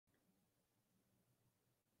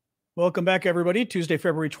Welcome back, everybody. Tuesday,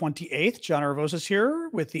 February 28th. John Aravosis here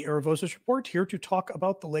with the Aravosis Report, here to talk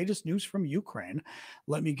about the latest news from Ukraine.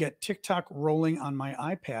 Let me get TikTok rolling on my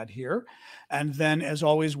iPad here. And then, as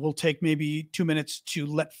always, we'll take maybe 2 minutes to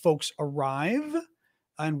let folks arrive.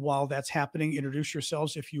 And while that's happening, introduce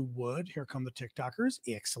yourselves if you would. Here come the TikTokers.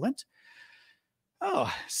 Excellent.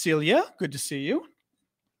 Oh, Celia, good to see you.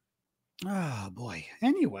 Oh, boy.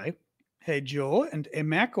 Anyway, hey, Joe and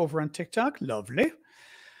Mac over on TikTok. Lovely.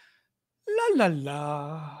 La la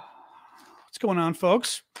la. What's going on,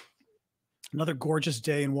 folks? Another gorgeous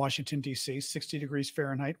day in Washington, D.C., 60 degrees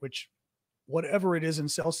Fahrenheit, which, whatever it is in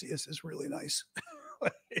Celsius, is really nice.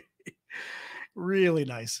 Really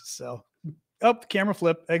nice. So, camera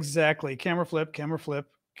flip. Exactly. Camera flip, camera flip,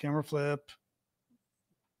 camera flip.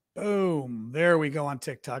 Boom. There we go on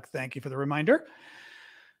TikTok. Thank you for the reminder.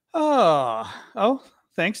 Oh,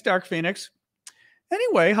 thanks, Dark Phoenix.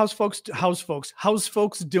 Anyway, how's folks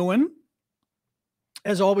doing?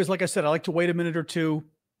 As always, like I said, I like to wait a minute or two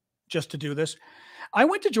just to do this. I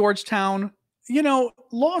went to Georgetown,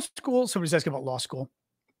 law school. Somebody's asking about law school.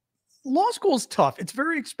 Law school is tough. It's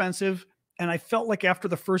very expensive. And I felt like after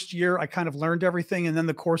the first year, I kind of learned everything. And then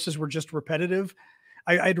the courses were just repetitive.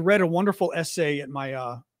 I'd read a wonderful essay at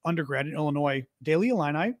my undergrad in Illinois, Daily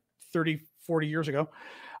Illini, 30, 40 years ago,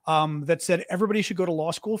 that said everybody should go to law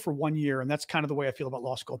school for 1 year. And that's kind of the way I feel about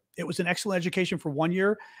law school. It was an excellent education for 1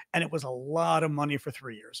 year, and it was a lot of money for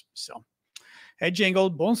 3 years. So, hey, Jingle,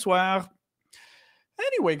 bonsoir.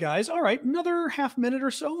 Anyway, guys, all right, another half minute or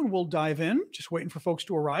so, and we'll dive in. Just waiting for folks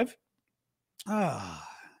to arrive. La,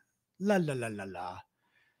 la, la, la, la.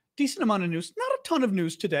 Decent amount of news. Not a ton of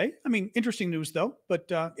news today. I mean, interesting news, though,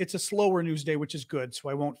 but it's a slower news day, which is good. So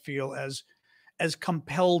I won't feel as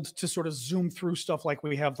compelled to sort of zoom through stuff like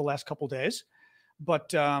we have the last couple of days,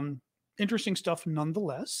 but interesting stuff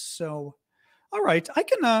nonetheless. So, all right, I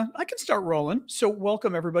can start rolling. So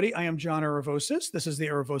welcome everybody. I am John Aravosis. This is the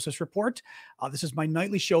Aravosis Report. This is my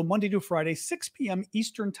nightly show, Monday to Friday, 6 p.m.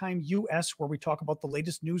 Eastern Time, U.S., where we talk about the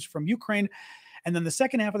latest news from Ukraine. And then the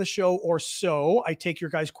second half of the show or so, I take your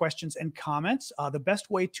guys' questions and comments. The best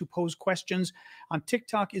way to pose questions on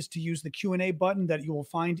TikTok is to use the Q&A button that you will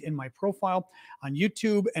find in my profile on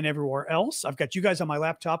YouTube and everywhere else. I've got you guys on my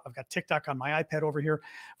laptop. I've got TikTok on my iPad over here.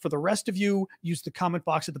 For the rest of you, use the comment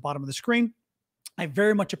box at the bottom of the screen. I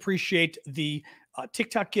very much appreciate the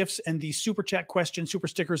TikTok gifts and the super chat questions, super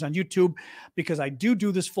stickers on YouTube, because I do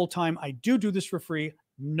this full time. I do this for free.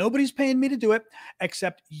 Nobody's paying me to do it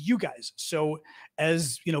except you guys. So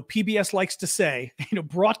as PBS likes to say,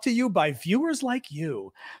 brought to you by viewers like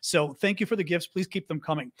you. So thank you for the gifts. Please keep them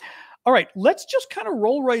coming. All right, let's just kind of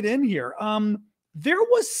roll right in here. There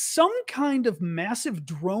was some kind of massive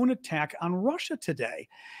drone attack on Russia today,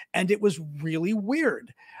 and it was really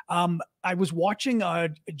weird. I was watching, I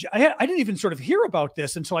didn't even sort of hear about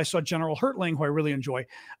this until I saw General Hertling, who I really enjoy,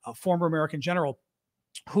 a former American general,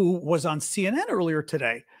 who was on CNN earlier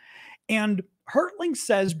today. And Hertling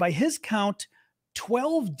says, by his count,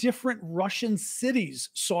 12 different Russian cities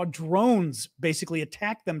saw drones basically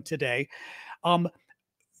attack them today.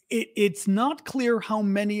 It's not clear how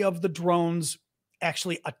many of the drones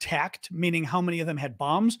actually attacked, meaning how many of them had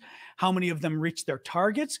bombs, how many of them reached their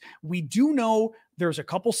targets. We do know there's a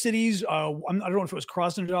couple cities, I don't know if it was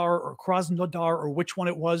Krasnodar or which one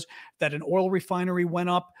it was, that an oil refinery went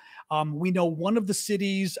up. We know one of the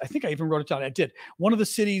cities, I think I even wrote it down, I did. One of the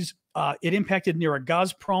cities, it impacted near a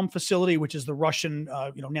Gazprom facility, which is the Russian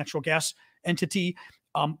natural gas entity.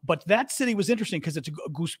 But that city was interesting because it's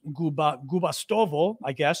Gubastovo,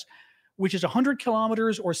 I guess, which is 100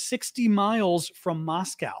 kilometers or 60 miles from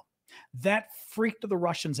Moscow. That freaked the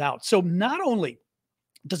Russians out. So not only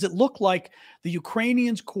does it look like the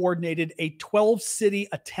Ukrainians coordinated a 12-city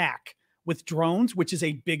attack with drones, which is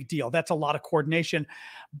a big deal. That's a lot of coordination.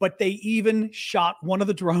 But they even shot one of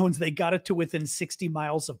the drones. They got it to within 60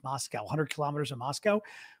 miles of Moscow, 100 kilometers of Moscow.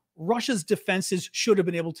 Russia's defenses should have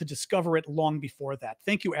been able to discover it long before that.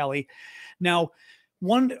 Thank you, Ali. Now,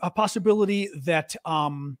 one possibility that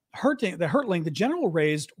Hertling, the general,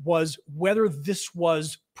 raised was whether this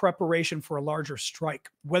was preparation for a larger strike,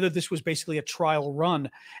 whether this was basically a trial run,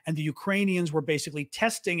 and the Ukrainians were basically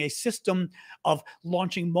testing a system of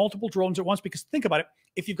launching multiple drones at once. Because think about it,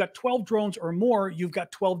 if you've got 12 drones or more, you've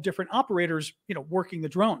got 12 different operators, working the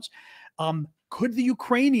drones. Could the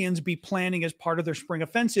Ukrainians be planning as part of their spring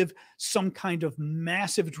offensive some kind of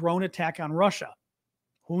massive drone attack on Russia?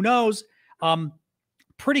 Who knows?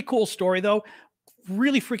 Pretty cool story, though.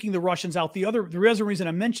 really freaking the Russians out. The other reason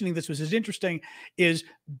I'm mentioning this, which is interesting, is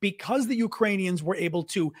because the Ukrainians were able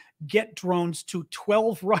to get drones to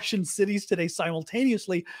 12 Russian cities today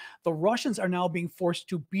simultaneously, the Russians are now being forced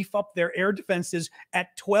to beef up their air defenses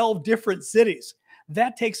at 12 different cities.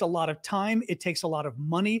 That takes a lot of time. It takes a lot of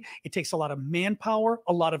money. It takes a lot of manpower,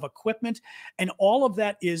 a lot of equipment. And all of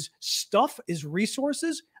that is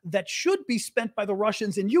resources that should be spent by the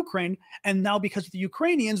Russians in Ukraine. And now, because of the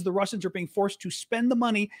Ukrainians, the Russians are being forced to spend the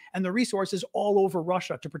money and the resources all over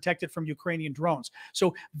Russia to protect it from Ukrainian drones.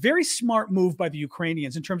 So very smart move by the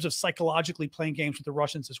Ukrainians in terms of psychologically playing games with the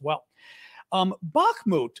Russians as well.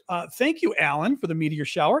 Bakhmut. Thank you, Alan, for the meteor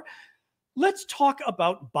shower. Let's talk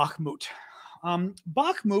about Bakhmut.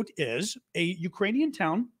 Bakhmut is a Ukrainian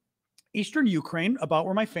town, eastern Ukraine, about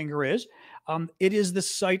where my finger is. It is the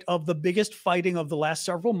site of the biggest fighting of the last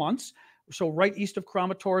several months. So right east of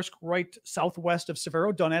Kramatorsk, right southwest of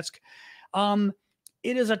Severodonetsk.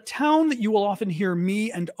 It is a town that you will often hear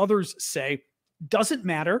me and others say doesn't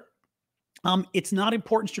matter. It's not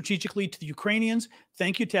important strategically to the Ukrainians.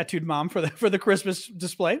 Thank you, Tattooed Mom, for the Christmas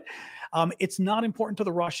display. It's not important to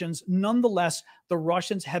the Russians. Nonetheless, the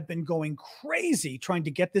Russians have been going crazy trying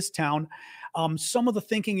to get this town. Some of the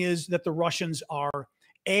thinking is that the Russians are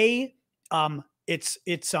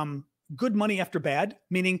it's good money after bad,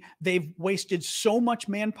 meaning they've wasted so much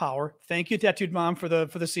manpower. Thank you, Tattooed Mom, for the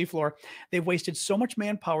seafloor. They've wasted so much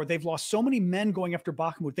manpower. They've lost so many men going after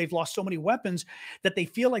Bakhmut. They've lost so many weapons that they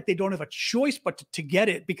feel like they don't have a choice but to get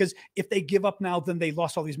it, because if they give up now, then they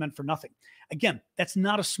lost all these men for nothing. Again, that's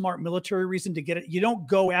not a smart military reason to get it. You don't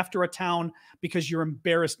go after a town because you're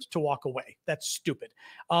embarrassed to walk away. That's stupid.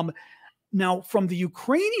 Now, from the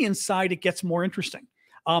Ukrainian side, it gets more interesting.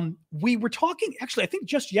 We were talking, actually, I think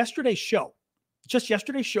just yesterday's show,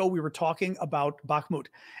 we were talking about Bakhmut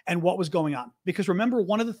and what was going on. Because remember,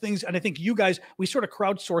 one of the things, and I think you guys, we sort of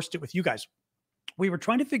crowdsourced it with you guys. We were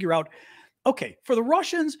trying to figure out, okay, for the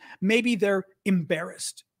Russians, maybe they're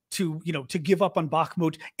embarrassed to give up on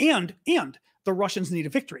Bakhmut, and the Russians need a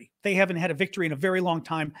victory. They haven't had a victory in a very long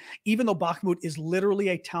time. Even though Bakhmut is literally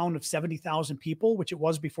a town of 70,000 people, which it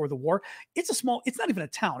was before the war, it's not even a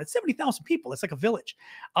town. It's 70,000 people. It's like a village.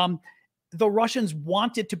 The Russians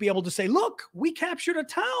wanted to be able to say, look, we captured a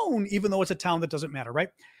town, even though it's a town that doesn't matter, right?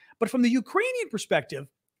 But from the Ukrainian perspective,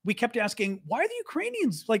 we kept asking, why are the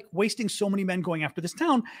Ukrainians like wasting so many men going after this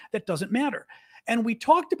town that doesn't matter? And we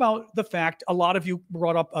talked about the fact, a lot of you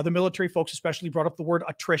brought up, the military folks especially brought up the word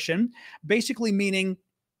attrition, basically meaning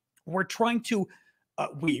we're trying to,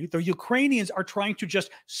 the Ukrainians are trying to just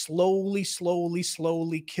slowly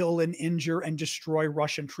kill and injure and destroy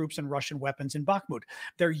Russian troops and Russian weapons in Bakhmut.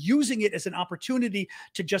 They're using it as an opportunity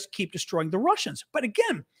to just keep destroying the Russians. But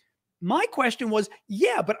again, my question was,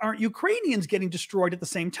 yeah, but aren't Ukrainians getting destroyed at the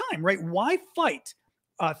same time, right? Why fight?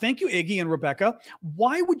 Thank you, Iggy and Rebecca.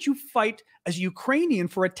 Why would you fight as a Ukrainian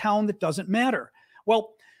for a town that doesn't matter?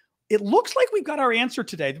 Well, it looks like we've got our answer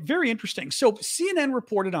today. Very interesting. So CNN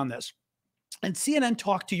reported on this, and CNN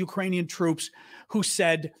talked to Ukrainian troops who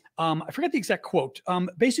said, I forget the exact quote,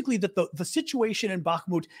 basically that the situation in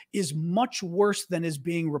Bakhmut is much worse than is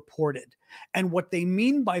being reported. And what they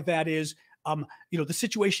mean by that is, the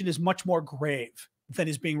situation is much more grave than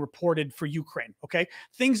is being reported for Ukraine, okay?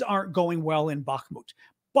 Things aren't going well in Bakhmut.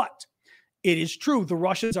 But it is true, the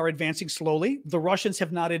Russians are advancing slowly. The Russians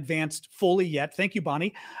have not advanced fully yet. Thank you,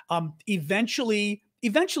 Bonnie. Eventually,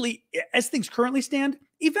 as things currently stand,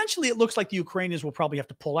 eventually it looks like the Ukrainians will probably have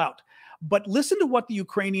to pull out. But listen to what the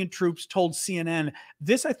Ukrainian troops told CNN.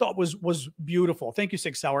 This I thought was beautiful. Thank you,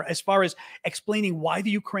 Sig Sauer, as far as explaining why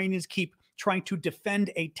the Ukrainians keep trying to defend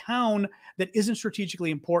a town that isn't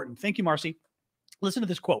strategically important. Thank you, Marcy. Listen to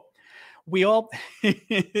this quote. We all,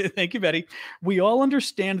 thank you, Betty. We all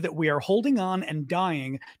understand that we are holding on and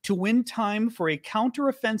dying to win time for a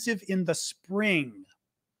counteroffensive in the spring.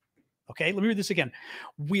 Okay, let me read this again.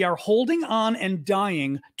 We are holding on and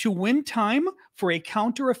dying to win time for a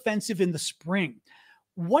counteroffensive in the spring.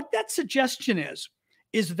 What that suggestion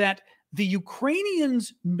is that the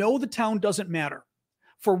Ukrainians know the town doesn't matter.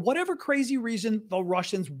 For whatever crazy reason, the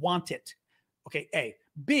Russians want it. Okay, A.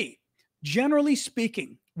 B. Generally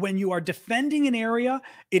speaking, when you are defending an area,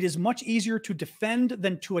 it is much easier to defend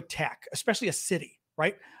than to attack, especially a city,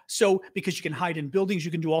 right? So, because you can hide in buildings,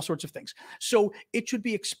 you can do all sorts of things. So it should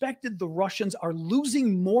be expected the Russians are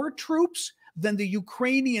losing more troops than the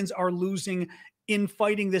Ukrainians are losing in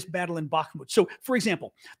fighting this battle in Bakhmut. So, for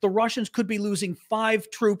example, the Russians could be losing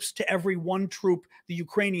 5 troops to every 1 troop the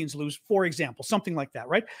Ukrainians lose, for example, something like that,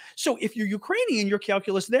 right? So if you're Ukrainian, your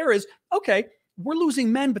calculus there is, okay, we're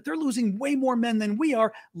losing men, but they're losing way more men than we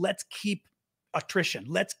are. Let's keep attrition.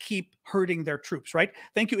 Let's keep hurting their troops, right?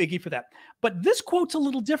 Thank you, Iggy, for that. But this quote's a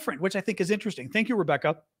little different, which I think is interesting. Thank you,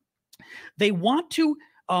 Rebecca. They want to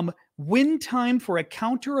win time for a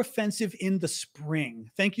counteroffensive in the spring.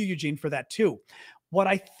 Thank you, Eugene, for that too. What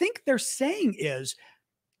I think they're saying is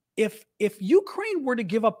if Ukraine were to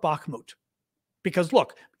give up Bakhmut, because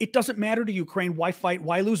look, it doesn't matter to Ukraine. Why fight?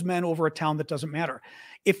 Why lose men over a town that doesn't matter?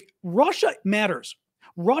 If Russia matters,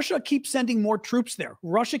 Russia keeps sending more troops there.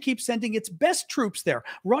 Russia keeps sending its best troops there.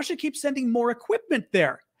 Russia keeps sending more equipment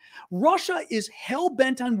there. Russia is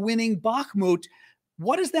hell-bent on winning Bakhmut.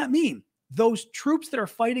 What does that mean? Those troops that are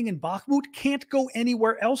fighting in Bakhmut can't go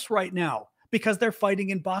anywhere else right now because they're fighting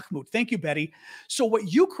in Bakhmut. Thank you, Betty. So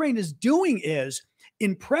what Ukraine is doing is,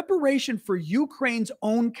 in preparation for Ukraine's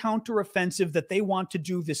own counteroffensive that they want to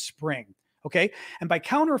do this spring, okay? And by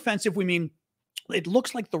counteroffensive, we mean it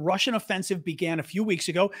looks like the Russian offensive began a few weeks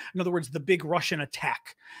ago. In other words, the big Russian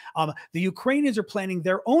attack. The Ukrainians are planning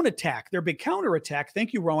their own attack, their big counterattack,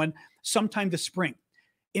 thank you, Rowan, sometime this spring.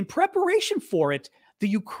 In preparation for it, the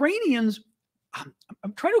Ukrainians,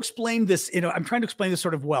 I'm trying to explain this, I'm trying to explain this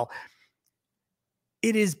sort of well.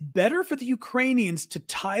 It is better for the Ukrainians to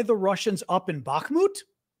tie the Russians up in Bakhmut.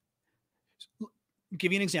 I'll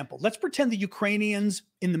give you an example. Let's pretend the Ukrainians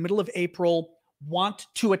in the middle of April want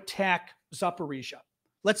to attack Zaporizhia.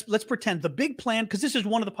 Let's pretend the big plan, because this is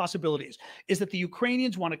one of the possibilities, is that the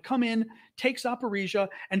Ukrainians want to come in, take Zaporizhia,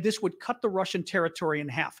 and this would cut the Russian territory in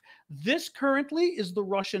half. This currently is the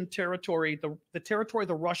Russian territory, the territory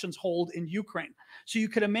the Russians hold in Ukraine. So you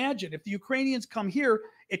could imagine if the Ukrainians come here,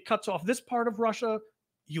 it cuts off this part of Russia,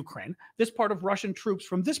 Ukraine, this part of Russian troops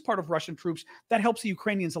from this part of Russian troops. That helps the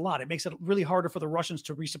Ukrainians a lot. It makes it really harder for the Russians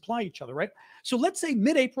to resupply each other, right? So let's say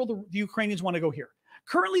mid-April, the Ukrainians want to go here.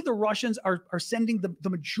 Currently, the Russians are sending the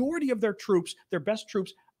majority of their troops, their best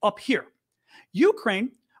troops, up here.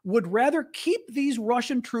 Ukraine would rather keep these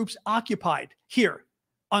Russian troops occupied here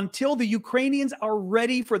until the Ukrainians are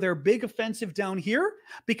ready for their big offensive down here,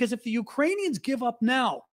 because if the Ukrainians give up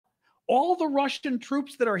now, all the Russian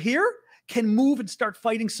troops that are here can move and start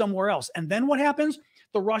fighting somewhere else. And then what happens?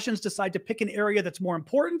 The Russians decide to pick an area that's more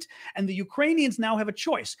important, and the Ukrainians now have a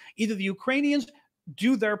choice. Either the Ukrainians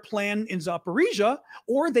do their plan in Zaporizhia,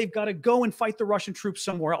 or they've got to go and fight the Russian troops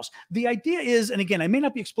somewhere else. The idea is, and again, I may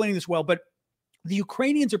not be explaining this well, but the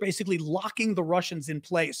Ukrainians are basically locking the Russians in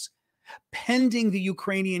place pending the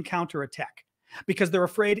Ukrainian counterattack, because they're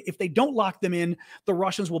afraid if they don't lock them in, the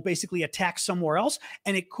Russians will basically attack somewhere else,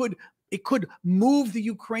 and it could move the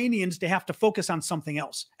Ukrainians to have to focus on something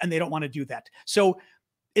else, and they don't want to do that. So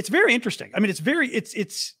it's very interesting. I mean,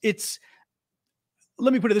 it's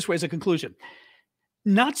let me put it this way as a conclusion.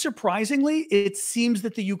 Not surprisingly, it seems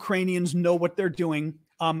that the Ukrainians know what they're doing.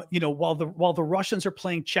 While the Russians are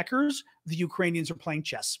playing checkers, the Ukrainians are playing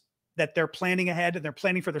chess. That they're planning ahead, and they're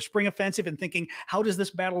planning for their spring offensive and thinking, how does this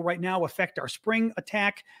battle right now affect our spring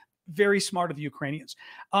attack? Very smart of the Ukrainians.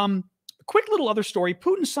 Quick little other story.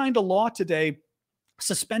 Putin signed a law today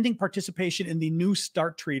suspending participation in the New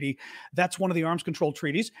START treaty. That's one of the arms control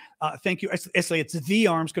treaties. Thank you. It's the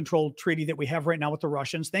arms control treaty that we have right now with the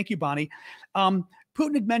Russians. Thank you, Bonnie.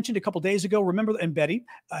 Putin had mentioned a couple days ago, remember, and Betty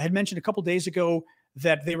had mentioned a couple days ago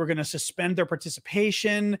that they were going to suspend their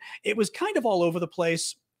participation. It was kind of all over the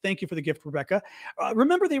place. Thank you for the gift, Rebecca.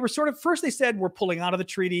 Remember, they were first they said, we're pulling out of the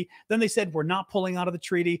treaty. Then they said, we're not pulling out of the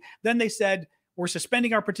treaty. Then they said, we're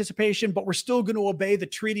suspending our participation, but we're still going to obey the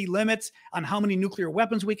treaty limits on how many nuclear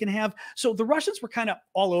weapons we can have. So the Russians were kind of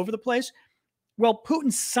all over the place. Well,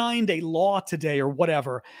 Putin signed a law today or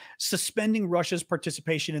whatever, suspending Russia's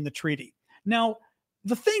participation in the treaty. Now,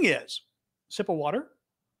 the thing is, sip of water.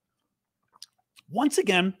 Once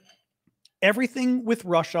again, everything with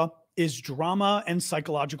Russia is drama and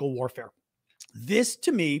psychological warfare. This,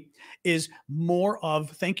 to me, is more of,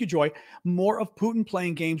 thank you, Joy, more of Putin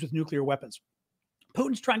playing games with nuclear weapons.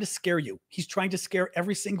 Putin's trying to scare you. He's trying to scare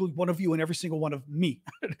every single one of you and every single one of me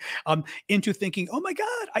into thinking, oh my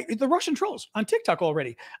God, the Russian trolls on TikTok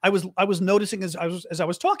already. I was noticing as I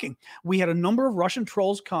was talking, we had a number of Russian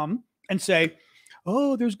trolls come and say,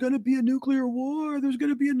 oh, there's going to be a nuclear war. There's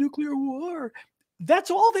going to be a nuclear war. That's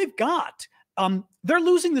all they've got. They're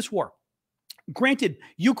losing this war. Granted,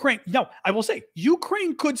 I will say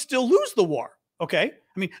Ukraine could still lose the war. Okay.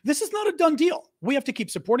 I mean, this is not a done deal. We have to keep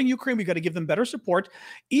supporting Ukraine. We got to give them better support.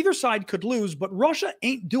 Either side could lose, but Russia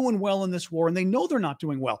ain't doing well in this war, and they know they're not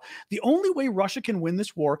doing well. The only way Russia can win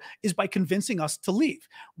this war is by convincing us to leave.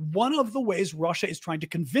 One of the ways Russia is trying to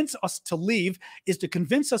convince us to leave is to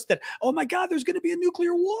convince us that, oh my God, there's going to be a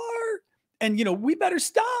nuclear war, and we better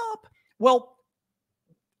stop. Well,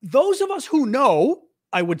 those of us who know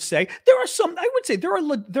I would say.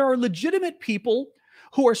 There are legitimate people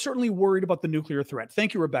who are certainly worried about the nuclear threat.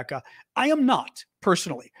 Thank you, Rebecca. I am not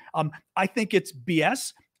personally. I think it's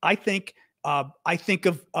BS. I think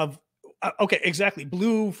okay, exactly.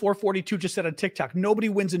 Blue 442 just said on TikTok, nobody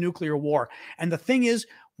wins a nuclear war. And the thing is,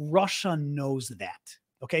 Russia knows that.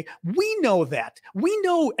 Okay. We know that. We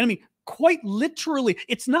know, I mean, quite literally,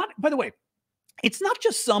 it's not, by the way, it's not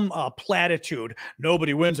just some platitude.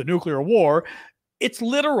 Nobody wins a nuclear war. It's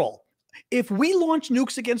literal. If we launch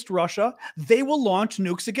nukes against Russia, they will launch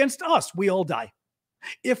nukes against us. We all die.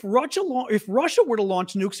 If Russia were to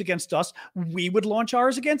launch nukes against us, we would launch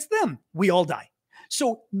ours against them. We all die.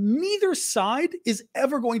 So neither side is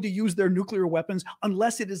ever going to use their nuclear weapons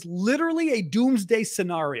unless it is literally a doomsday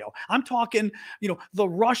scenario. I'm talking, the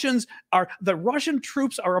Russian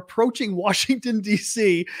troops are approaching Washington,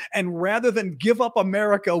 D.C., and rather than give up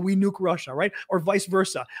America, we nuke Russia, right? Or vice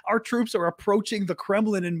versa. Our troops are approaching the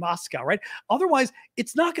Kremlin in Moscow, right? Otherwise,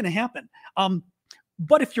 it's not going to happen.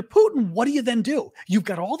 But if you're Putin, what do you then do? You've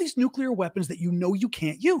got all these nuclear weapons that you know you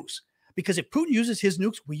can't use. Because if Putin uses his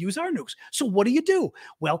nukes, we use our nukes. So what do?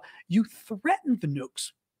 Well, you threaten the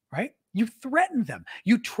nukes, right? You threaten them.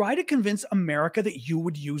 You try to convince America that you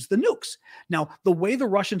would use the nukes. Now, the way the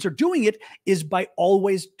Russians are doing it is by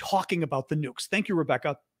always talking about the nukes. Thank you,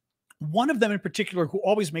 Rebecca. One of them in particular who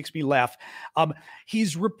always makes me laugh,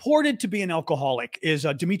 he's reported to be an alcoholic, is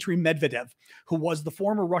Dmitry Medvedev, who was the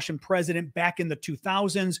former Russian president back in the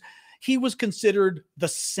 2000s. He was considered the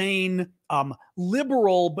sane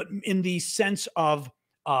liberal, but in the sense of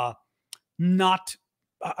I'm not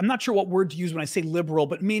sure what word to use when I say liberal,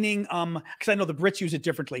 but meaning, because I know the Brits use it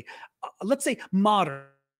differently. Let's say modern.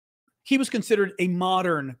 He was considered a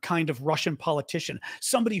modern kind of Russian politician,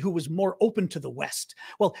 somebody who was more open to the West.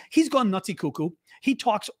 Well, he's gone nutsy cuckoo. He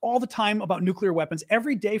talks all the time about nuclear weapons.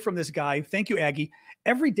 Every day from this guy, thank you, Aggie,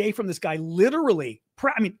 every day from this guy, literally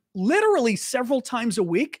several times a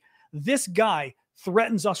week, this guy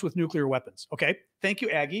threatens us with nuclear weapons. Okay. Thank you,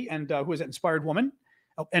 Aggie. And who is that? Inspired Woman.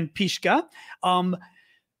 Oh, and Pishka.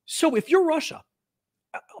 So if you're Russia,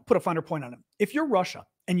 I'll put a finer point on it. If you're Russia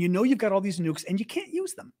and you know you've got all these nukes and you can't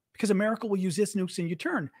use them because America will use its nukes in your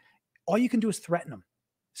turn, all you can do is threaten them.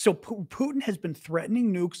 So Putin has been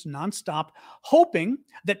threatening nukes nonstop, hoping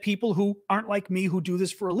that people who aren't like me, who do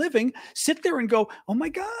this for a living, sit there and go, oh my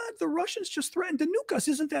God, the Russians just threatened to nuke us.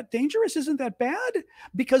 Isn't that dangerous? Isn't that bad?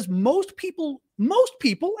 Because most people, and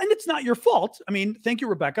it's not your fault. I mean, thank you,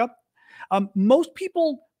 Rebecca. Most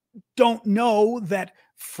people don't know that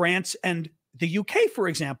France and the UK, for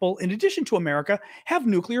example, in addition to America, have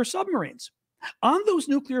nuclear submarines. On those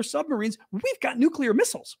nuclear submarines, we've got nuclear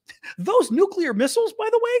missiles. Those nuclear missiles, by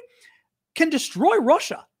the way, can destroy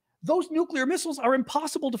Russia. Those nuclear missiles are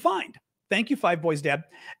impossible to find. Thank you, Five Boys Dad.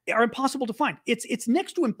 Are impossible to find. It's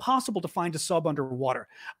next to impossible to find a sub underwater.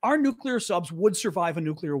 Our nuclear subs would survive a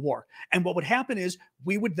nuclear war. And what would happen is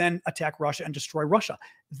we would then attack Russia and destroy Russia.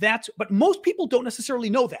 But most people don't necessarily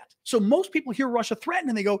know that. So most people hear Russia threaten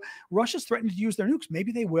and they go, Russia's threatened to use their nukes.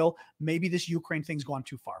 Maybe they will. Maybe this Ukraine thing's gone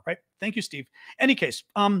too far, right? Thank you, Steve. Any case,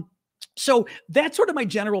 so that's sort of my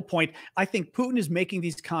general point. I think Putin is making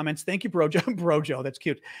these comments. Thank you, Brojo. That's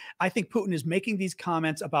cute. I think Putin is making these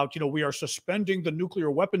comments about, we are suspending the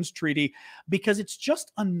nuclear weapons treaty because it's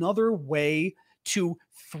just another way to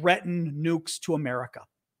threaten nukes to America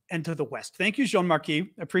and to the West. Thank you,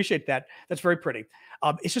 Jean-Marquis. Appreciate that. That's very pretty.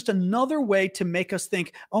 It's just another way to make us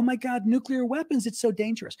think, oh my God, nuclear weapons, it's so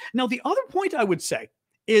dangerous. Now, the other point I would say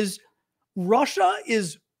is Russia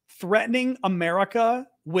is threatening America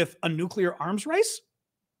with a nuclear arms race?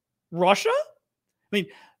 Russia? I mean,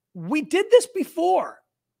 we did this before.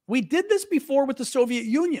 We did this before with the Soviet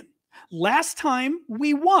Union. Last time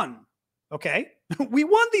we won. Okay? We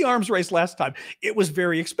won the arms race last time. It was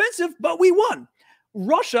very expensive, but we won.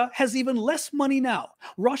 Russia has even less money now.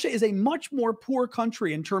 Russia is a much more poor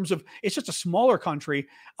country in terms of, it's just a smaller country,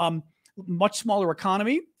 much smaller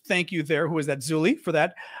economy. Thank you there. Who is that? Zuli for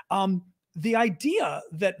that. The idea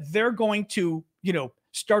that they're going to,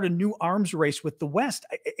 start a new arms race with the West,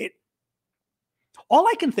 all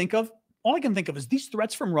I can think of is these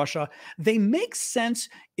threats from Russia. They make sense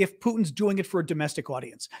if Putin's doing it for a domestic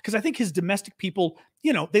audience, because I think his domestic people,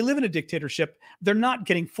 they live in a dictatorship. They're not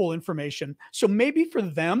getting full information. So maybe for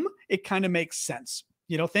them, it kind of makes sense.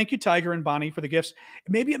 Thank you, Tiger and Bonnie, for the gifts.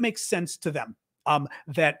 Maybe it makes sense to them.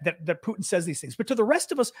 That Putin says these things, but to the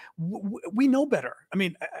rest of us, we know better. I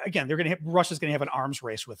mean, again, Russia's going to have an arms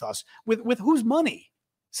race with us, with whose money?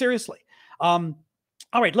 Seriously.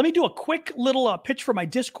 All right, let me do a quick little pitch for my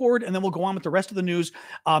Discord, and then we'll go on with the rest of the news.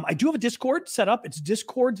 I do have a Discord set up. It's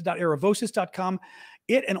discord.aravosis.com.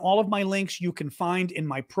 It and all of my links you can find in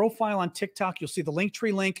my profile on TikTok. You'll see the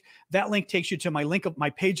Linktree link. That link takes you to my link of my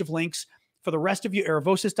page of links. For the rest of you,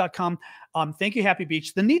 aravosis.com. Thank you, Happy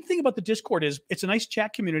Beach. The neat thing about the Discord is it's a nice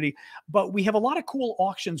chat community, but we have a lot of cool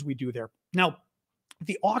auctions we do there. Now,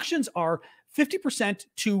 the auctions are 50%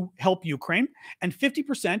 to help Ukraine and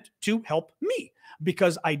 50% to help me,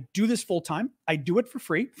 because I do this full time. I do it for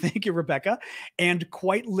free. Thank you, Rebecca. And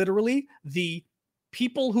quite literally, the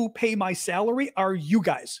people who pay my salary are you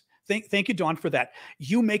guys. Thank you, Dawn, for that.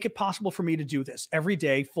 You make it possible for me to do this every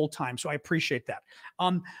day, full time. So I appreciate that.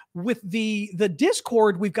 With the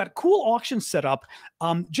Discord, we've got cool auctions set up.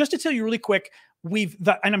 Just to tell you really quick,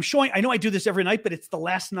 and I'm showing, I know I do this every night, but it's the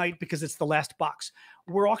last night because it's the last box.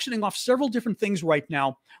 We're auctioning off several different things right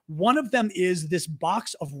now. One of them is this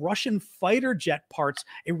box of Russian fighter jet parts,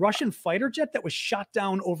 a Russian fighter jet that was shot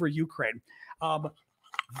down over Ukraine.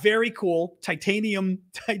 Very cool. Titanium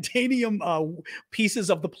pieces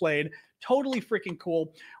of the plane. Totally freaking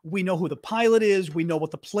cool. We know who the pilot is. We know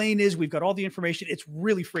what the plane is. We've got all the information. It's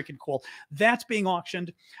really freaking cool. That's being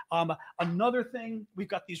auctioned. Another thing, we've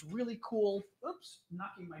got these really cool, oops,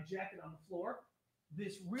 knocking my jacket on the floor.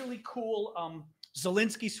 This really cool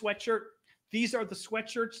Zelensky sweatshirt. These are the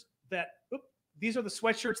sweatshirts that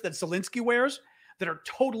Zelensky wears that are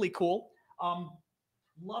totally cool.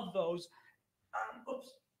 Love those. Oops.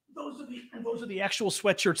 Those are the actual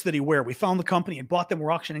sweatshirts that he wear. We found the company and bought them.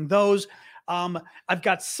 We're auctioning those. I've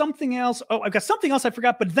got something else. Oh, I've got something else I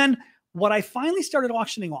forgot. But then what I finally started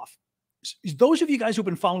auctioning off is those of you guys who've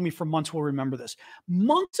been following me for months will remember this.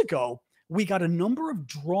 Months ago, we got a number of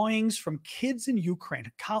drawings from kids in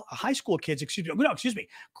Ukraine, high school kids,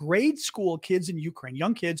 grade school kids in Ukraine,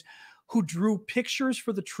 young kids who drew pictures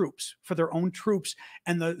for the troops, for their own troops.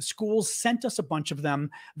 And the schools sent us a bunch of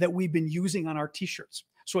them that we've been using on our t-shirts.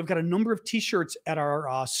 So I've got a number of t-shirts at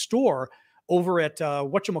our store over at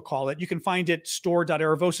whatchamacallit. You can find it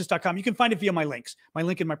store.aravosis.com. You can find it via my links, my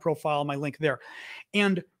link in my profile, my link there.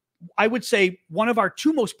 And I would say one of our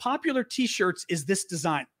two most popular t-shirts is this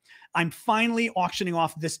design. I'm finally auctioning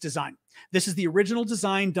off this design. This is the original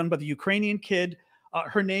design done by the Ukrainian kid.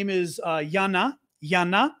 Her name is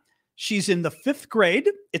Yana. She's in the 5th grade.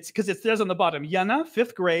 It's because it says on the bottom, Yana,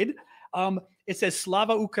 5th grade. It says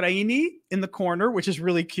Slava Ukraini in the corner, which is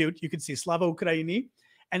really cute. You can see Slava Ukraini.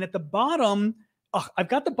 And at the bottom, I've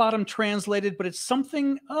got the bottom translated, but it's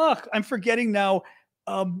something, I'm forgetting now.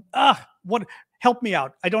 What? Help me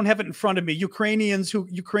out. I don't have it in front of me. Ukrainians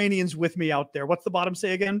with me out there. What's the bottom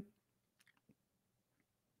say again?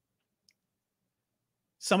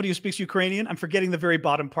 Somebody who speaks Ukrainian? I'm forgetting the very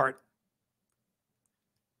bottom part.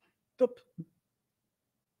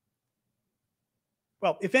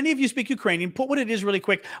 Well, if any of you speak Ukrainian, put what it is really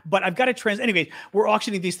quick, but I've got to anyway, we're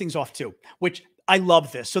auctioning these things off too, which I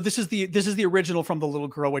love this. So this is the original from the little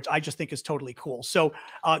girl, which I just think is totally cool. So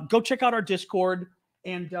go check out our Discord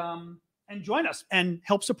and join us and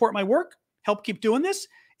help support my work, help keep doing this.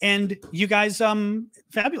 And you guys,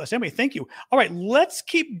 fabulous. Anyway, thank you. All right, let's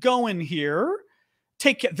keep going here.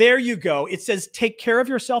 There you go. It says, take care of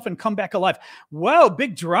yourself and come back alive. Whoa,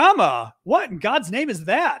 big drama. What in God's name is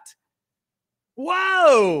that?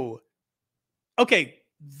 Whoa. Okay,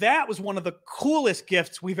 that was one of the coolest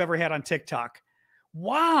gifts we've ever had on TikTok.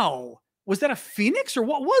 Wow. Was that a phoenix or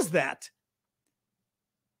what was that?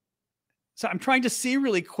 So I'm trying to see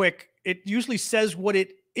really quick. It usually says what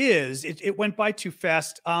it is. It went by too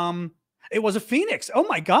fast. It was a phoenix. Oh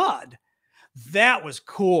my God. That was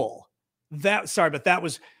cool. But that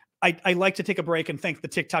was, I like to take a break and thank the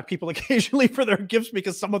TikTok people occasionally for their gifts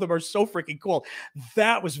because some of them are so freaking cool.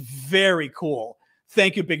 That was very cool.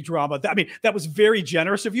 Thank you, Big Drama. That was very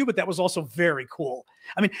generous of you, but that was also very cool.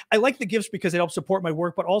 I like the gifts because it helps support my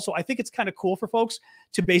work, but also I think it's kind of cool for folks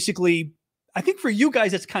to basically, I think for you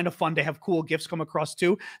guys, it's kind of fun to have cool gifts come across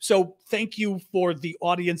too. So thank you for the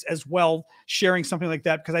audience as well, sharing something like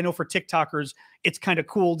that, because I know for TikTokers, it's kind of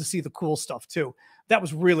cool to see the cool stuff too. That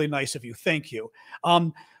was really nice of you. Thank you.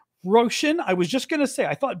 Roshan, I was just going to say,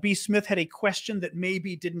 I thought B. Smith had a question that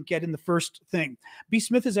maybe didn't get in the first thing. B.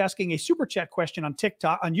 Smith is asking a super chat question on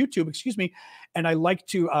YouTube, and I like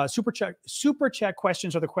to, super chat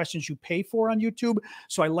questions are the questions you pay for on YouTube.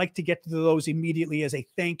 So I like to get to those immediately as a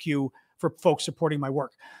thank you for folks supporting my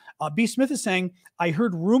work. B. Smith is saying, I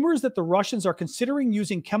heard rumors that the Russians are considering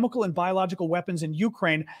using chemical and biological weapons in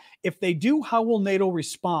Ukraine. If they do, how will NATO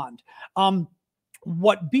respond?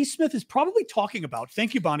 What B. Smith is probably talking about,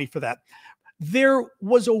 thank you, Bonnie, for that. There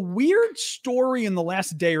was a weird story in the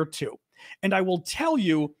last day or two. And I will tell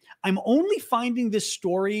you, I'm only finding this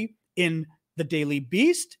story in the Daily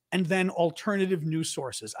Beast and then alternative news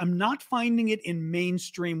sources. I'm not finding it in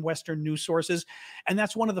mainstream Western news sources. And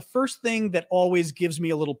that's one of the first things that always gives me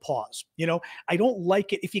a little pause. I don't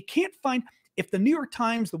like it. If you can't find, if the New York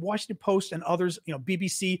Times, the Washington Post, and others,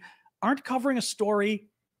 BBC, aren't covering a story,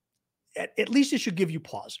 at least it should give you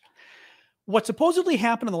pause. What supposedly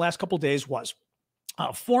happened in the last couple of days was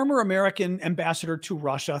former American ambassador to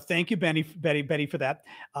Russia. Thank you, Betty, for that.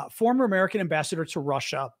 Former American ambassador to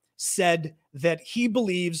Russia said that he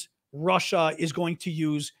believes Russia is going to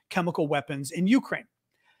use chemical weapons in Ukraine,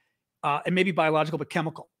 and maybe biological, but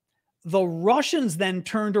chemical. The Russians then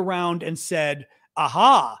turned around and said,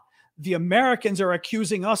 aha, the Americans are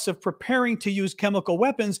accusing us of preparing to use chemical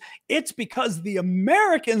weapons. It's because the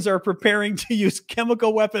Americans are preparing to use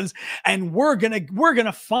chemical weapons, and we're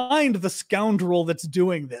gonna find the scoundrel that's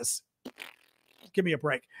doing this. Give me a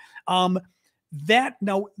break.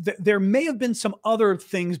 There may have been some other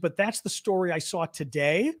things, but that's the story I saw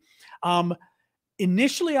today.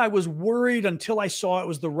 Initially, I was worried until I saw it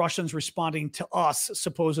was the Russians responding to us,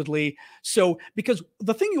 supposedly. So, because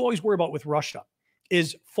the thing you always worry about with Russia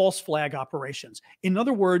is false flag operations. In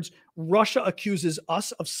other words, Russia accuses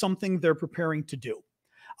us of something they're preparing to do.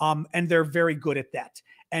 And they're very good at that.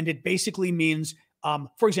 And it basically means,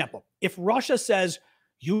 for example, if Russia says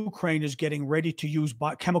Ukraine is getting ready to use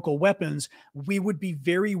chemical weapons, we would be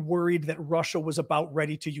very worried that Russia was about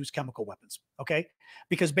ready to use chemical weapons, okay?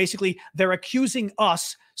 Because basically they're accusing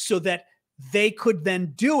us so that they could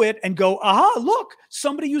then do it and go, aha, look,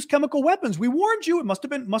 somebody used chemical weapons. We warned you. It must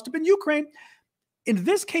have been Ukraine. In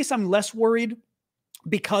this case, I'm less worried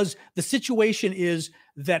because the situation is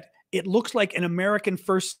that it looks like an American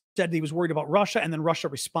first said he was worried about Russia, and then Russia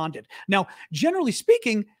responded. Now, generally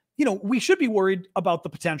speaking, we should be worried about the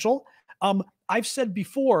potential. I've said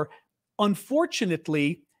before,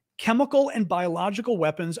 unfortunately, chemical and biological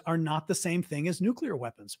weapons are not the same thing as nuclear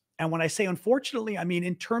weapons. And when I say unfortunately, I mean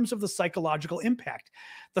in terms of the psychological impact.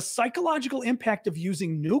 The psychological impact of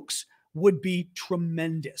using nukes would be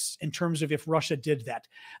tremendous in terms of if Russia did that.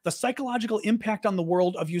 The psychological impact on the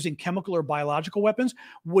world of using chemical or biological weapons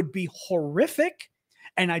would be horrific.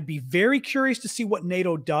 And I'd be very curious to see what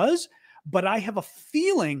NATO does. But I have a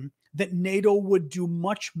feeling that NATO would do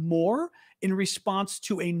much more in response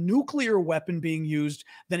to a nuclear weapon being used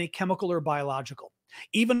than a chemical or biological.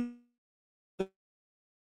 Even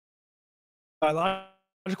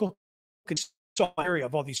biological area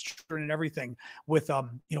of all these children and everything with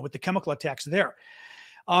with the chemical attacks there.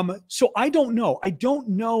 So I don't know. I don't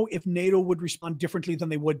know if NATO would respond differently than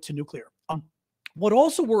they would to nuclear. What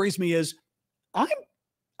also worries me is I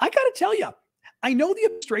got to tell you, I know the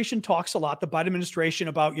administration talks a lot, the Biden administration,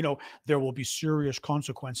 about, there will be serious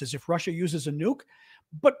consequences if Russia uses a nuke.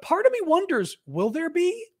 But part of me wonders, will there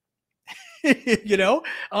be? I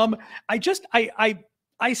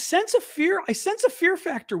sense a fear. I sense a fear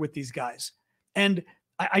factor with these guys. And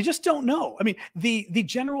I just don't know. I mean, the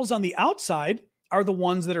generals on the outside are the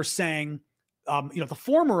ones that are saying, the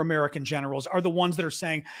former American generals are the ones that are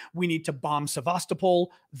saying we need to bomb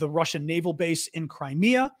Sevastopol, the Russian naval base in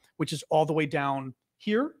Crimea, which is all the way down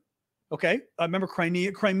here. Okay. Remember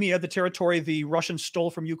Crimea, the territory the Russians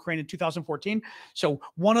stole from Ukraine in 2014. So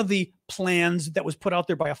one of the plans that was put out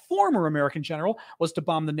there by a former American general was to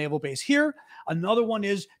bomb the naval base here. Another one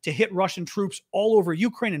is to hit Russian troops all over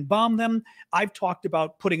Ukraine and bomb them. I've talked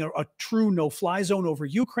about putting a true no-fly zone over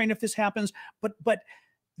Ukraine if this happens. But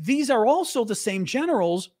these are also the same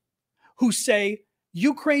generals who say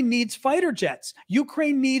Ukraine needs fighter jets.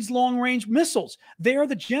 Ukraine needs long-range missiles. They are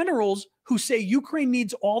the generals who say Ukraine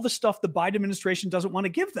needs all the stuff the Biden administration doesn't want to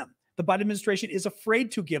give them. The Biden administration is afraid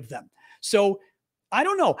to give them. So I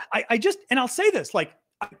don't know. And I'll say this,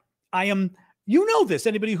 I am, this,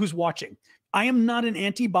 anybody who's watching, I am not an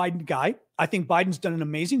anti-Biden guy. I think Biden's done an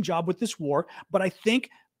amazing job with this war, but I think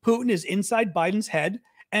Putin is inside Biden's head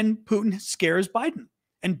and Putin scares Biden.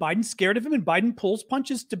 And Biden's scared of him, and Biden pulls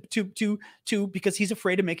punches to because he's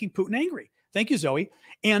afraid of making Putin angry. Thank you, Zoe.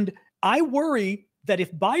 And I worry that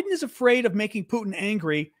if Biden is afraid of making Putin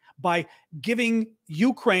angry by giving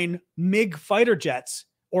Ukraine MiG fighter jets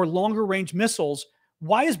or longer range missiles,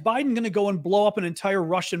 why is Biden going to go and blow up an entire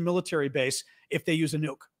Russian military base if they use a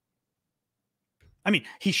nuke? I mean,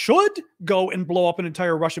 he should go and blow up an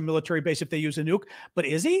entire Russian military base if they use a nuke, but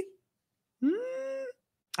is he?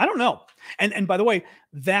 I don't know. And by the way,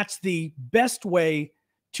 that's the best way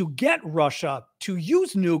to get Russia to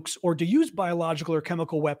use nukes or to use biological or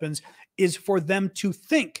chemical weapons is for them to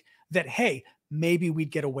think that, hey, maybe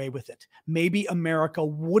we'd get away with it. Maybe America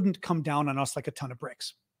wouldn't come down on us like a ton of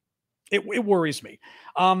bricks. It worries me.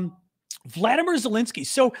 Vladimir Zelensky.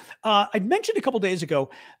 So I mentioned a couple days ago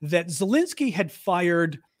that Zelensky had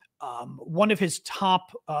fired one of his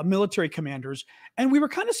top military commanders, and we were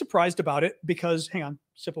kind of surprised about it because, hang on,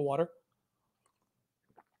 sip of water.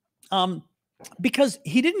 Because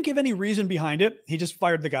he didn't give any reason behind it. He just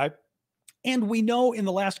fired the guy. And we know in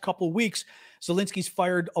the last couple of weeks, Zelensky's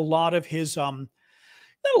fired a lot of his, not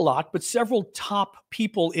a lot, but several top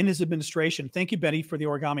people in his administration. Thank you, Betty, for the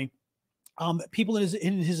origami. People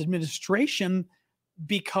in his administration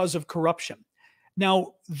because of corruption.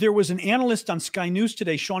 Now, there was an analyst on Sky News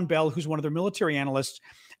today, Sean Bell, who's one of their military analysts,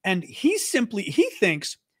 and he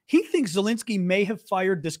thinks Zelensky may have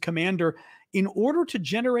fired this commander in order to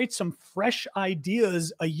generate some fresh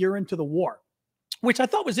ideas a year into the war, which I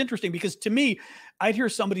thought was interesting because to me, I'd hear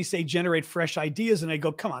somebody say generate fresh ideas and I'd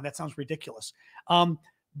go, come on, that sounds ridiculous.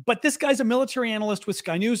 But this guy's a military analyst with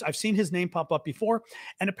Sky News. I've seen his name pop up before.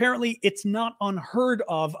 And apparently it's not unheard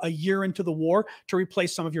of a year into the war to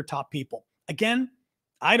replace some of your top people. Again,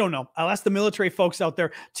 I don't know. I'll ask the military folks out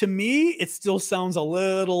there. To me, it still sounds a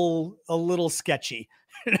little sketchy,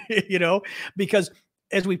 because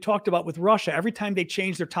as we've talked about with Russia, every time they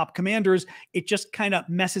change their top commanders, it just kind of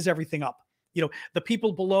messes everything up. The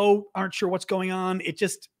people below aren't sure what's going on. It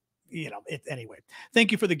just, anyway.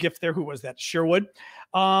 Thank you for the gift there. Who was that? Sherwood.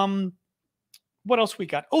 What else we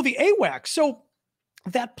got? Oh, the AWACS. So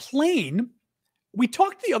that plane, we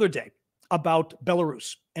talked the other day about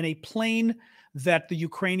Belarus and a plane that the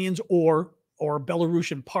Ukrainians or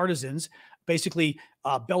Belarusian partisans, basically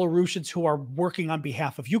Belarusians who are working on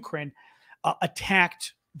behalf of Ukraine,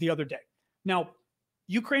 attacked the other day. Now,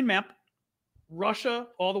 Ukraine map, Russia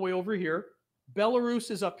all the way over here. Belarus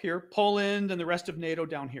is up here, Poland and the rest of NATO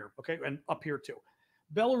down here, okay, and up here too.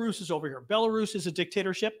 Belarus is over here. Belarus is a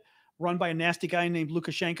dictatorship run by a nasty guy named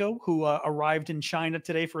Lukashenko who arrived in China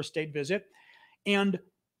today for a state visit. And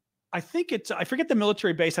I think I forget the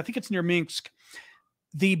military base, I think it's near Minsk.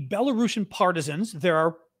 The Belarusian partisans, there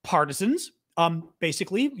are partisans,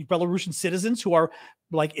 basically Belarusian citizens who are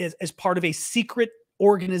like as part of a secret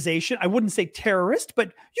organization. I wouldn't say terrorist,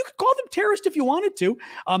 but you could call them terrorist if you wanted to,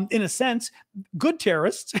 in a sense, good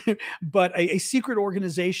terrorists, but a secret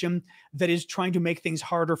organization that is trying to make things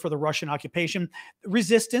harder for the Russian occupation.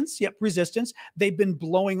 Resistance. They've been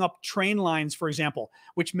blowing up train lines, for example,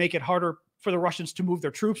 which make it harder for the Russians to move their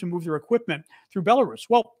troops and move their equipment through Belarus.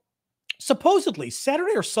 Well, supposedly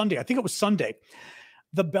Saturday or Sunday, I think it was Sunday,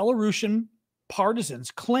 the Belarusian partisans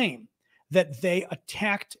claim that they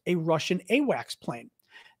attacked a Russian AWACS plane.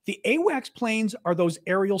 The AWACS planes are those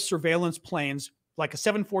aerial surveillance planes, like a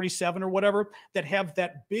 747 or whatever, that have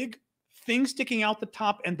that big thing sticking out the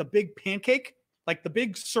top and the big pancake, like the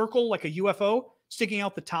big circle, like a UFO sticking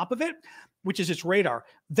out the top of it, which is its radar.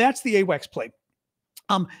 That's the AWACS plane.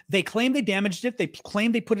 They claim they damaged it. They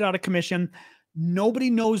claim they put it out of commission. Nobody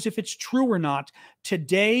knows if it's true or not.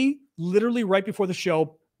 Today, literally right before the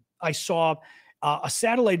show, I saw a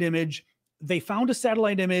satellite image. They found a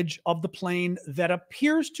satellite image of the plane that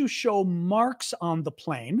appears to show marks on the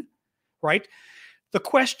plane, right? The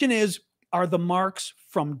question is, are the marks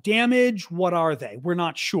from damage? What are they? We're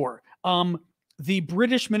not sure. The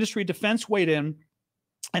British Ministry of Defense weighed in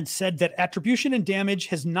and said that attribution and damage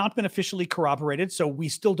has not been officially corroborated, so we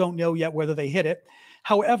still don't know yet whether they hit it.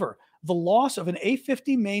 However, the loss of an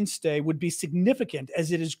A-50 mainstay would be significant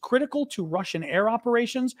as it is critical to Russian air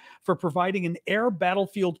operations for providing an air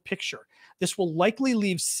battlefield picture. This will likely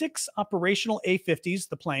leave 6 operational A-50s,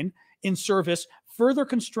 the plane, in service, further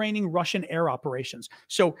constraining Russian air operations.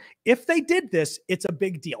 So if they did this, it's a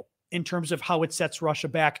big deal in terms of how it sets Russia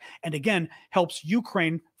back and, again, helps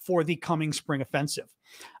Ukraine for the coming spring offensive.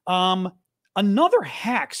 Another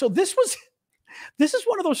hack. So this is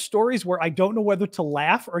one of those stories where I don't know whether to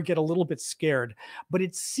laugh or get a little bit scared, but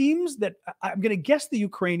it seems that I'm going to guess the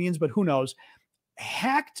Ukrainians, but who knows,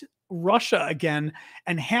 hacked Russia again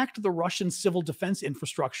and hacked the Russian civil defense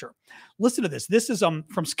infrastructure. Listen to this. This is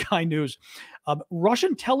from Sky News.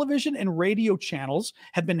 Russian television and radio channels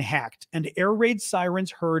have been hacked and air raid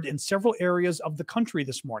sirens heard in several areas of the country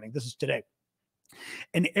this morning. This is today.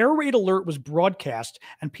 An air raid alert was broadcast,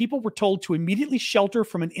 and people were told to immediately shelter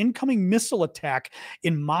from an incoming missile attack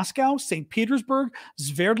in Moscow, St. Petersburg,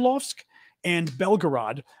 Sverdlovsk, and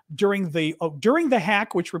Belgorod during the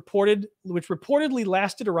hack, which reportedly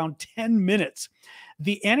lasted around 10 minutes.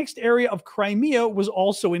 The annexed area of Crimea was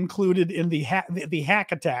also included in the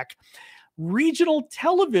hack attack. Regional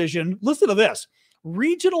television, listen to this.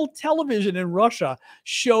 Regional television in Russia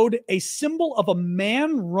showed a symbol of a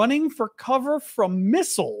man running for cover from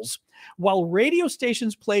missiles while radio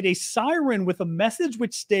stations played a siren with a message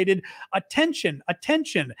which stated, "Attention,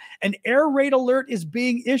 attention, an air raid alert is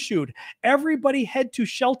being issued. Everybody head to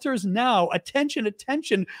shelters now. Attention,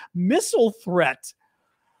 attention, missile threat."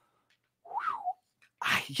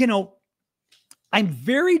 I'm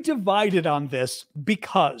very divided on this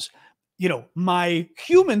because, my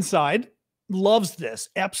human side loves this,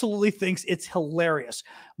 absolutely thinks it's hilarious.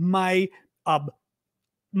 My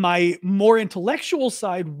more intellectual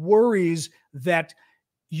side worries that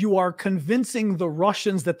you are convincing the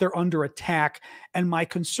Russians that they're under attack. And my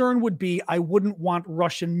concern would be, I wouldn't want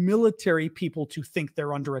Russian military people to think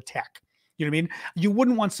they're under attack. You know what I mean? You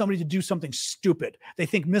wouldn't want somebody to do something stupid. They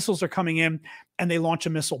think missiles are coming in and they launch a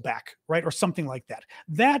missile back, right? Or something like that.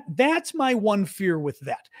 That's my one fear with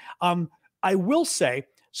that. I will say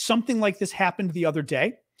something like this happened the other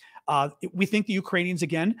day. We think the Ukrainians,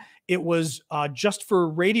 again, it was just for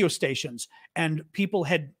radio stations, and people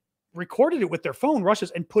had recorded it with their phone, Russians,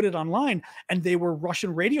 and put it online. And they were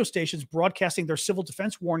Russian radio stations broadcasting their civil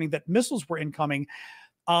defense warning that missiles were incoming.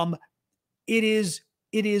 It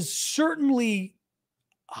is certainly,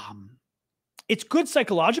 it's good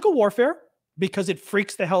psychological warfare because it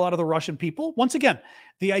freaks the hell out of the Russian people. Once again,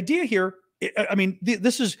 the idea here,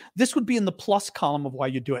 this would be in the plus column of why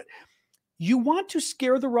you do it. You want to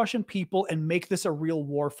scare the Russian people and make this a real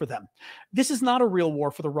war for them. This is not a real war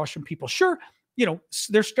for the Russian people. Sure,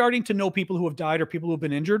 they're starting to know people who have died or people who have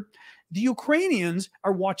been injured. The Ukrainians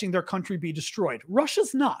are watching their country be destroyed.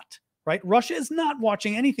 Russia's not, right? Russia is not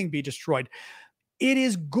watching anything be destroyed. It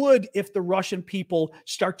is good if the Russian people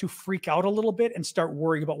start to freak out a little bit and start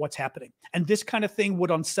worrying about what's happening. And this kind of thing would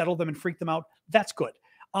unsettle them and freak them out. That's good.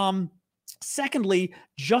 Secondly,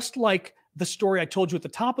 just like the story I told you at the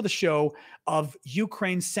top of the show of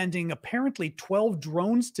Ukraine sending apparently 12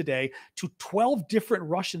 drones today to 12 different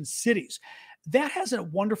Russian cities, that has a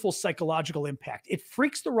wonderful psychological impact. It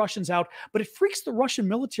freaks the Russians out, but it freaks the Russian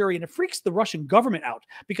military and it freaks the Russian government out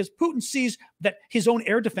because Putin sees that his own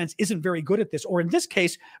air defense isn't very good at this. Or in this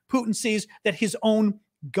case, Putin sees that his own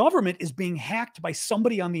government is being hacked by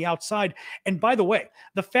somebody on the outside. And by the way,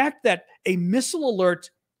 the fact that a missile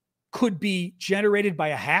alert could be generated by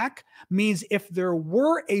a hack means if there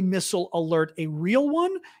were a missile alert, a real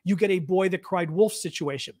one, you get a boy that cried wolf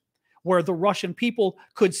situation where the Russian people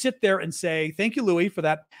could sit there and say, thank you, Louis, for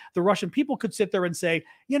that. The Russian people could sit there and say,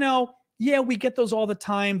 yeah, we get those all the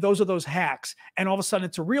time. Those are those hacks. And all of a sudden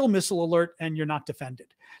it's a real missile alert and you're not defended.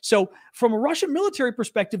 So from a Russian military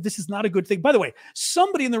perspective, this is not a good thing. By the way,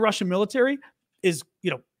 somebody in the Russian military is,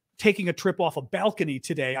 taking a trip off a balcony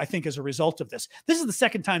today, I think, as a result of this. This is the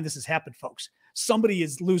second time this has happened, folks. Somebody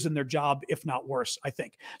is losing their job, if not worse, I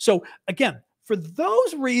think. So again, for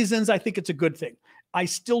those reasons, I think it's a good thing. I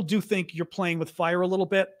still do think you're playing with fire a little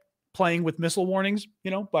bit, playing with missile warnings,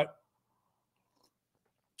 but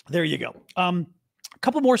there you go. A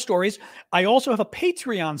couple more stories. I also have a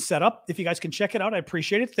Patreon set up. If you guys can check it out, I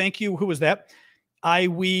appreciate it. Thank you. Who was that? I,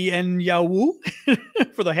 we, and Yahoo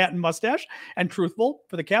for the hat and mustache, and Truthful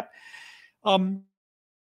for the cap.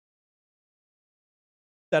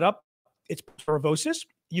 Set up. It's Aravosis.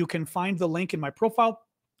 You can find the link in my profile.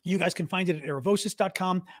 You guys can find it at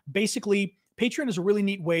aravosis.com. Basically, Patreon is a really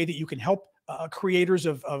neat way that you can help creators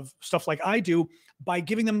of stuff like I do by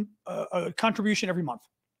giving them a contribution every month.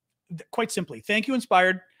 Quite simply. Thank you,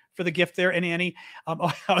 Inspired, for the gift there. And Annie,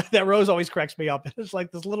 that rose always cracks me up. It's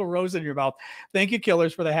like this little rose in your mouth. Thank you,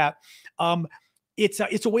 Killers, for the hat.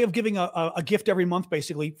 It's a way of giving a gift every month,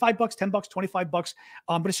 basically $5, $10, $25.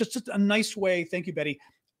 But it's just a nice way. Thank you, Betty.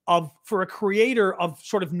 For a creator of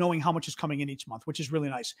sort of knowing how much is coming in each month, which is really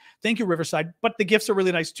nice. Thank you, Riverside. But the gifts are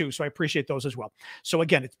really nice too. So I appreciate those as well. So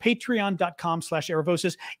again, it's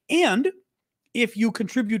patreon.com/Aravosis. And if you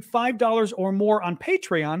contribute $5 or more on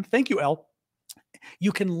Patreon, thank you, Elle,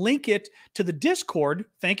 you can link it to the Discord.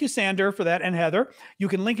 Thank you, Sander, for that, and Heather. You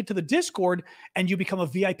can link it to the Discord, and you become a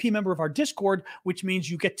VIP member of our Discord, which means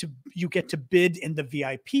you get to bid in the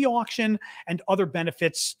VIP auction and other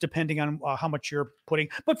benefits depending on how much you're putting.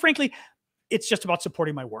 But frankly, it's just about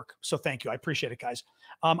supporting my work. So thank you. I appreciate it, guys.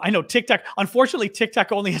 I know TikTok, unfortunately,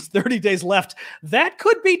 TikTok only has 30 days left. That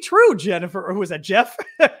could be true, Jennifer. Or who was that, Jeff?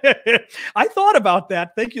 I thought about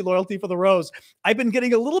that. Thank you, Loyalty, for the rose. I've been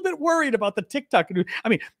getting a little bit worried about the TikTok. I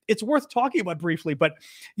mean, it's worth talking about briefly, but,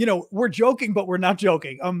 we're joking, but we're not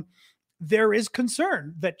joking. There is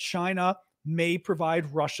concern that China may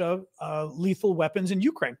provide Russia lethal weapons in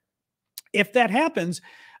Ukraine. If that happens,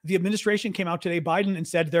 the administration came out today, Biden, and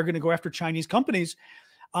said they're going to go after Chinese companies.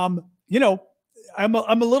 I'm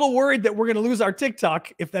a little worried that we're going to lose our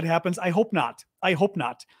TikTok if that happens. I hope not. I hope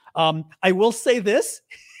not. I will say this.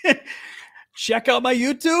 Check out my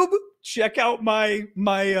YouTube. check out my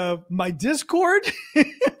Discord.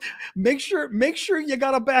 make sure you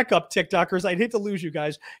got a backup, TikTokers. I'd hate to lose you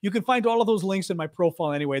guys. You can find all of those links in my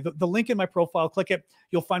profile anyway. The link in my profile, click it.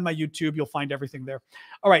 You'll find my YouTube. You'll find everything there.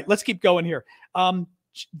 All right, let's keep going here.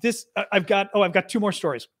 I've got two more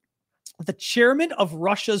stories. The chairman of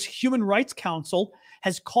Russia's Human Rights Council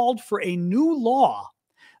has called for a new law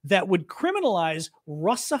that would criminalize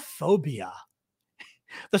Russophobia.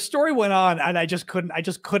 The story went on, and I just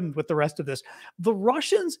couldn't with the rest of this. The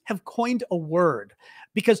Russians have coined a word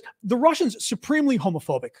because the Russians, supremely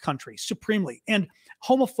homophobic country, supremely, and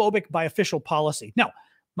homophobic by official policy. Now,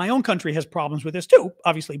 my own country has problems with this too,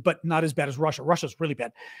 obviously, but not as bad as Russia. Russia's really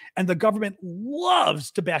bad. And the government loves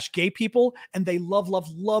to bash gay people, and they love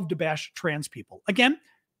to bash trans people. Again,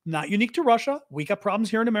 not unique to Russia. We got problems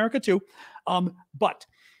here in America too. But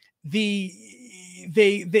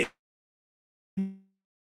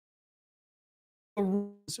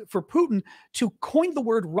for Putin to coin the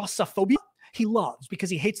word Russophobia, he loves, because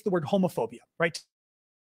he hates the word homophobia, right?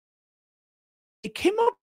 It came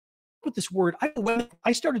up with this word.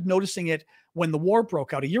 I started noticing it when the war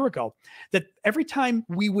broke out a year ago, that every time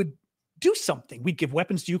we would do something, we'd give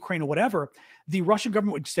weapons to Ukraine or whatever, the Russian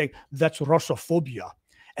government would say, that's Russophobia.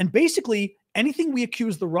 And basically, anything we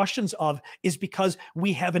accuse the Russians of is because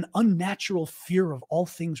we have an unnatural fear of all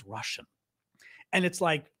things Russian. And it's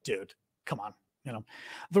like, dude, come on. You know,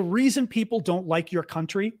 the reason people don't like your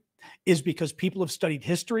country is because people have studied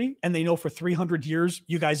history and they know for 300 years,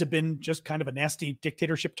 you guys have been just kind of a nasty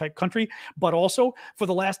dictatorship type country, but also for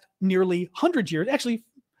the last nearly 100 years, actually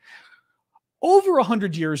over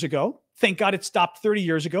 100 years ago, thank God it stopped 30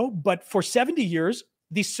 years ago, but for 70 years,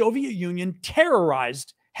 the Soviet Union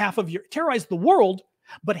terrorized the world,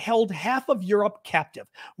 but held half of Europe captive.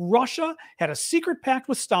 Russia had a secret pact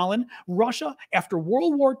with Stalin. Russia, after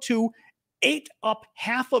World War II, ate up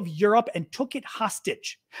half of Europe and took it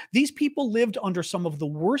hostage. These people lived under some of the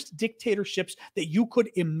worst dictatorships that you could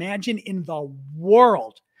imagine in the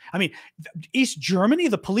world. I mean, East Germany,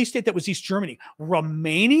 the police state that was East Germany,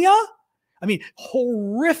 Romania. I mean,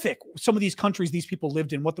 horrific. Some of these countries these people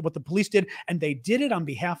lived in, what the police did, and they did it on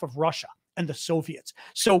behalf of Russia and the Soviets.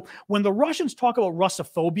 So when the Russians talk about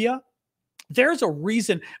Russophobia, there's a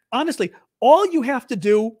reason. Honestly, all you have to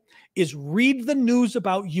do is read the news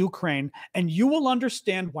about Ukraine, and you will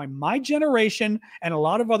understand why my generation and a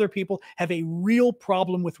lot of other people have a real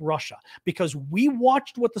problem with Russia, because we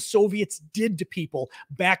watched what the Soviets did to people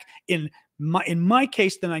back in my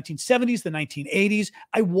case, the 1970s, the 1980s.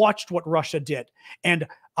 I watched what Russia did, and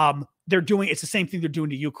it's the same thing they're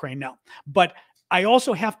doing to Ukraine now. But I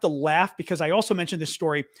also have to laugh because I also mentioned this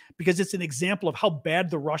story because it's an example of how bad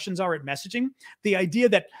the Russians are at messaging. The idea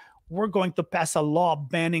that we're going to pass a law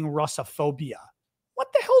banning Russophobia. What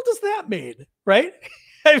the hell does that mean, right?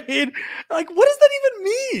 I mean, like, what does that even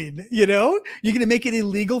mean? You know, you're going to make it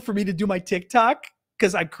illegal for me to do my TikTok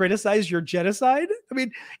because I criticize your genocide? I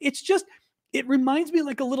mean, it reminds me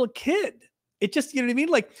like a little kid. It just, you know what I mean?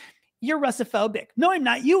 Like, you're Russophobic. No, I'm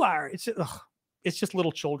not. You are. It's just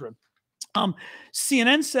little children.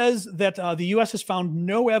 CNN says that the U.S. has found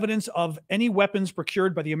no evidence of any weapons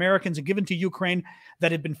procured by the Americans and given to Ukraine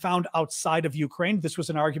that had been found outside of Ukraine. This was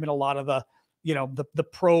an argument a lot of the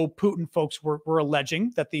pro-Putin folks were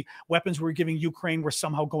alleging, that the weapons we were giving Ukraine were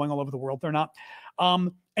somehow going all over the world. They're not.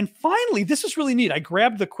 And finally, this is really neat. I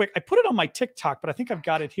put it on my TikTok, but I think I've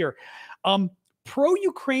got it here.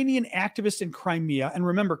 Pro-Ukrainian activists in Crimea, and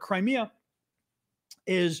remember, Crimea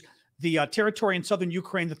is the territory in southern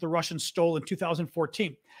Ukraine that the Russians stole in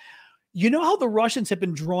 2014. You know how the Russians have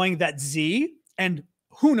been drawing that Z, and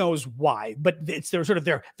who knows why, but it's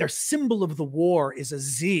their symbol of the war is a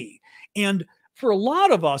Z. And for a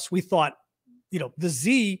lot of us, we thought, the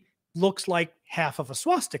Z looks like half of a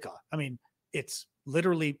swastika. I mean, it's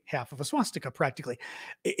literally half of a swastika practically.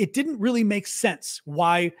 It didn't really make sense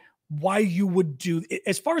why you would do,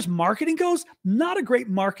 as far as marketing goes, not a great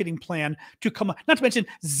marketing plan to come up, not to mention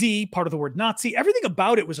Z, part of the word Nazi. Everything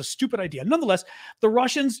about it was a stupid idea. Nonetheless, the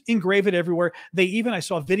Russians engrave it everywhere. I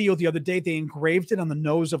saw a video the other day, they engraved it on the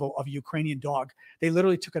nose of a Ukrainian dog. They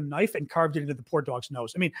literally took a knife and carved it into the poor dog's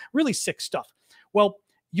nose. I mean, really sick stuff. Well,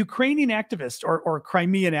 Ukrainian activists or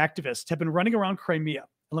Crimean activists have been running around Crimea.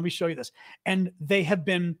 Let me show you this. And they have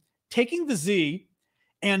been taking the Z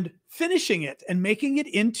and finishing it and making it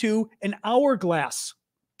into an hourglass.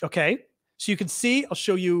 Okay. So you can see, I'll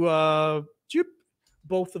show you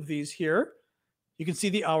both of these here. You can see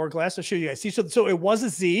the hourglass. I'll show you guys. See, so it was a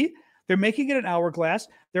Z. They're making it an hourglass.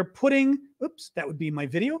 They're putting, oops, that would be my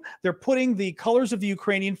video. They're putting the colors of the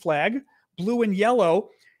Ukrainian flag, blue and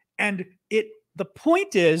yellow. And the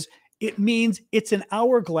point is, It means it's an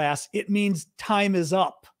hourglass. It means time is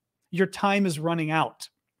up. Your time is running out.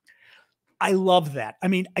 I love that. I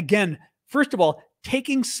mean, again, first of all,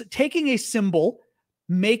 taking a symbol,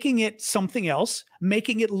 making it something else,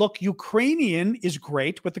 making it look Ukrainian is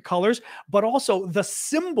great with the colors, but also the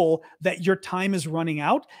symbol that your time is running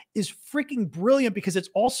out is freaking brilliant because it's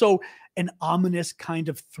also an ominous kind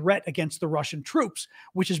of threat against the Russian troops,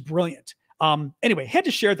 which is brilliant. Anyway, had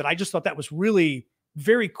to share that. I just thought that was really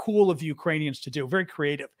very cool of the Ukrainians to do, very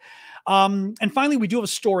creative. And finally, we do have a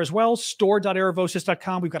store as well,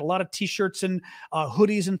 store.aravosis.com. We've got a lot of t-shirts and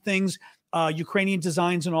hoodies and things, Ukrainian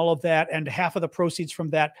designs and all of that. And half of the proceeds from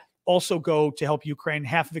that also go to help Ukraine.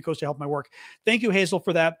 Half of it goes to help my work. Thank you, Hazel,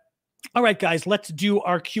 for that. All right, guys, let's do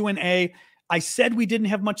our Q&A. I said we didn't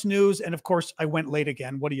have much news. And of course, I went late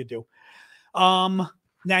again. What do you do? Now,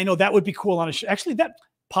 I know that would be cool on a show. Actually, that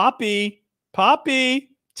Poppy,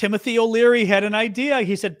 Timothy O'Leary had an idea.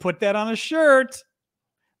 He said, put that on a shirt.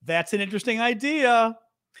 That's an interesting idea.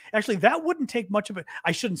 Actually, that wouldn't take much of it.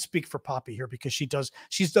 I shouldn't speak for Poppy here because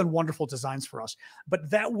she's done wonderful designs for us, but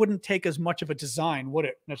that wouldn't take as much of a design, would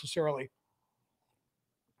it necessarily?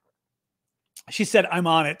 She said, I'm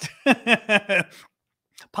on it.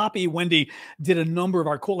 Poppy Wendy did a number of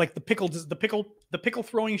our cool, like the pickle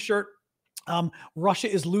throwing shirt.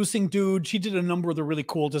 Russia is losing, dude. She did a number of the really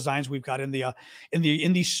cool designs we've got in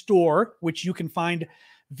the store, which you can find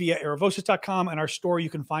via aravosis.com, and our store you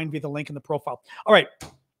can find via the link in the profile. All right,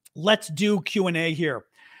 let's do Q&A here.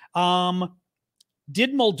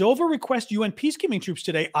 Did Moldova request UN peacekeeping troops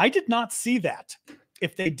today? I did not see that.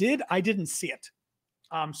 If they did, I didn't see it.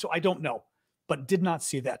 So I don't know, but did not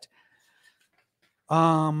see that.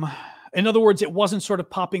 In other words, it wasn't sort of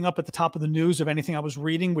popping up at the top of the news of anything I was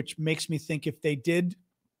reading, which makes me think if they did,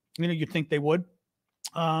 you'd think they would.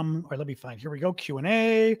 All right, let me find, here we go,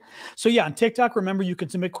 Q&A. So yeah, on TikTok, remember you can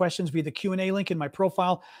submit questions via the Q&A link in my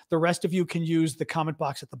profile. The rest of you can use the comment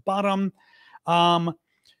box at the bottom. I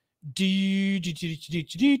did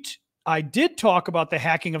talk about the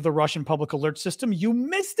hacking of the Russian public alert system. You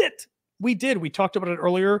missed it. We did. We talked about it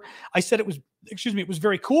earlier. I said it was, it was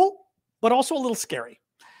very cool, but also a little scary.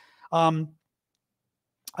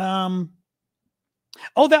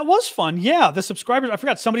 Oh, that was fun. Yeah, the subscribers. I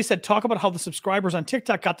forgot. Somebody said talk about how the subscribers on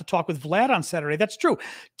TikTok got to talk with Vlad on Saturday. That's true.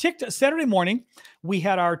 Saturday morning, we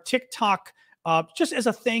had our TikTok just as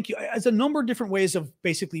a thank you, as a number of different ways of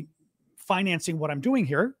basically financing what I'm doing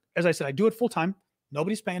here. As I said, I do it full time.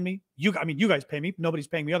 Nobody's paying me. You guys pay me. Nobody's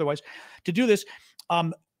paying me otherwise to do this.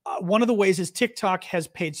 One of the ways is TikTok has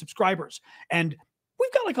paid subscribers, and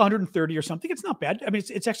we've got like 130 or something. It's not bad. I mean,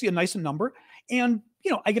 it's actually a nice number. And,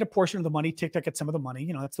 I get a portion of the money. TikTok gets some of the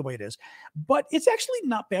money. That's the way it is. But it's actually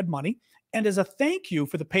not bad money. And as a thank you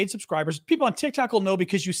for the paid subscribers, people on TikTok will know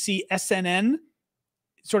because you see SNN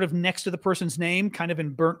sort of next to the person's name, kind of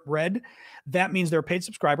in burnt red. That means they're a paid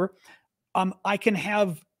subscriber. I can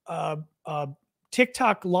have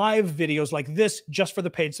TikTok live videos like this just for the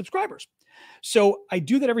paid subscribers. So I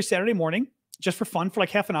do that every Saturday morning, just for fun, for like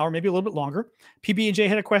half an hour, maybe a little bit longer. PB&J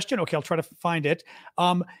had a question. Okay, I'll try to find it.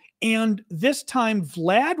 And this time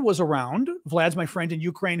Vlad was around. Vlad's my friend in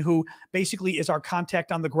Ukraine, who basically is our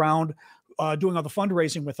contact on the ground, doing all the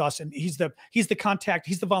fundraising with us. And he's the contact.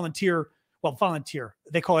 He's the volunteer. Well, volunteer.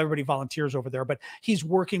 They call everybody volunteers over there, but he's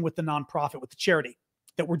working with the nonprofit, with the charity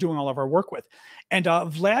that we're doing all of our work with. And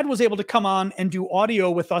Vlad was able to come on and do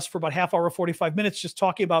audio with us for about half hour, 45 minutes, just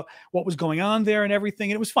talking about what was going on there and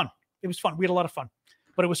everything. And it was fun. It was fun. We had a lot of fun,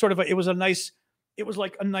 but it was sort of it was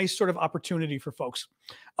like a nice sort of opportunity for folks.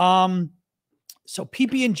 So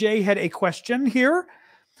PB&J had a question here.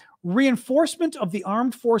 Reinforcement of the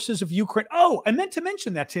armed forces of Ukraine. Oh, I meant to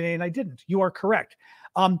mention that today and I didn't. You are correct.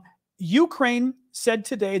 Ukraine said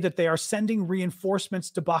today that they are sending reinforcements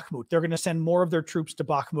to Bakhmut. They're going to send more of their troops to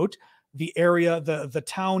Bakhmut, the area, the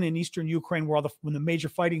town in eastern Ukraine where when the major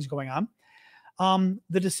fighting is going on.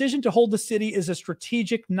 The decision to hold the city is a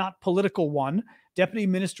strategic, not political one. Deputy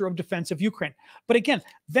Minister of Defense of Ukraine. But again,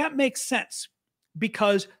 that makes sense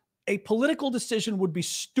because a political decision would be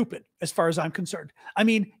stupid as far as I'm concerned. I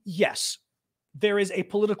mean, yes, there is a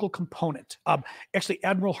political component. Actually,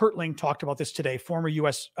 Admiral Hertling talked about this today,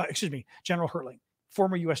 General Hertling,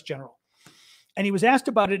 former U.S. general. And he was asked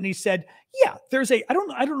about it and he said, yeah, I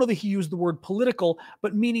don't know that he used the word political,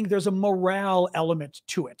 but meaning there's a morale element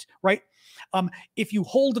to it, right? If you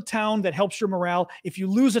hold a town, that helps your morale. If you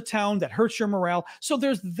lose a town, that hurts your morale. So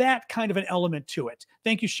there's that kind of an element to it.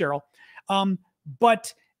 Thank you, Cheryl. And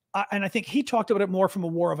I think he talked about it more from a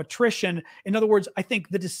war of attrition. In other words, I think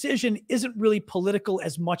the decision isn't really political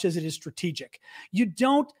as much as it is strategic. You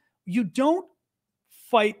don't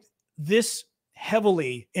fight this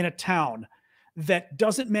heavily in a town that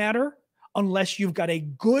doesn't matter unless you've got a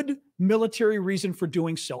good military reason for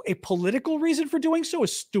doing so. A political reason for doing so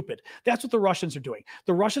is stupid. That's what the Russians are doing.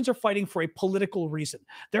 The Russians are fighting for a political reason.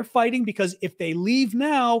 They're fighting because if they leave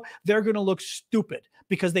now, they're going to look stupid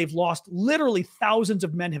because they've lost literally thousands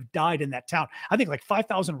of men have died in that town. I think like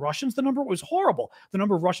 5,000 Russians. The number was horrible. The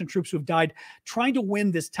number of Russian troops who have died trying to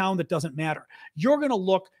win this town that doesn't matter. You're going to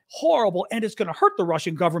look horrible, and it's going to hurt the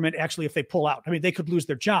Russian government actually if they pull out. I mean, they could lose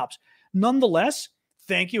their jobs. Nonetheless,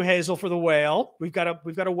 thank you, Hazel, for the whale. We've got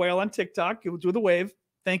a whale on TikTok. You'll do the wave.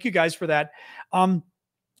 Thank you guys for that.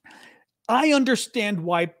 I understand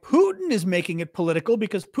why Putin is making it political,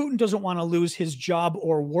 because Putin doesn't want to lose his job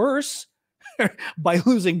or worse by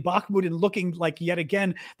losing Bakhmut and looking like yet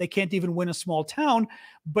again they can't even win a small town.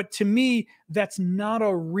 But to me, that's not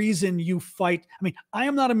a reason you fight. I mean, I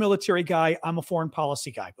am not a military guy. I'm a foreign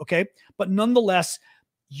policy guy. Okay. But nonetheless,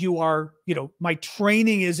 my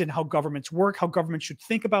training is in how governments work, how governments should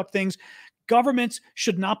think about things. Governments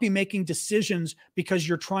should not be making decisions because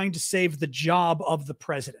you're trying to save the job of the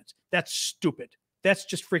president. That's stupid. That's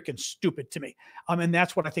just freaking stupid to me. And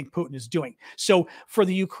that's what I think Putin is doing. So for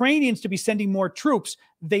the Ukrainians to be sending more troops,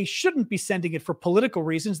 they shouldn't be sending it for political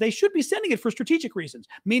reasons. They should be sending it for strategic reasons,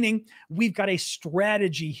 meaning we've got a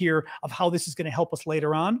strategy here of how this is going to help us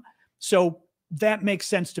later on. So that makes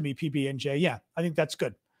sense to me, PB&J. Yeah, I think that's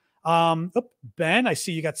good. Ben, I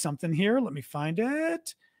see you got something here. Let me find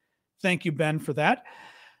it. Thank you, Ben, for that.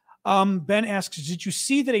 Ben asks, did you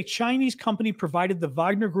see that a Chinese company provided the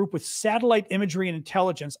Wagner Group with satellite imagery and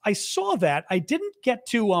intelligence? I saw that. I didn't get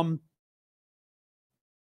to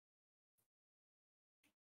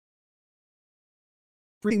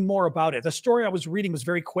reading more about it. The story I was reading was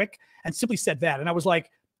very quick and simply said that. And I was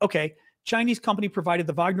like, okay, Chinese company provided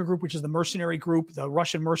the Wagner Group, which is the mercenary group, the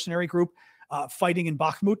Russian mercenary group, fighting in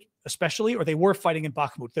Bakhmut, especially, or they were fighting in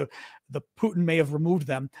Bakhmut. The Putin may have removed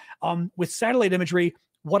them with satellite imagery.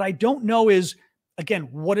 What I don't know is, again,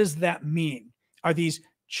 what does that mean? Are these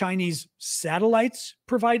Chinese satellites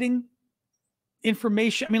providing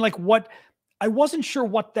information? I mean, like what? I wasn't sure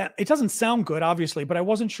what that, it doesn't sound good, obviously, but I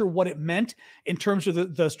wasn't sure what it meant in terms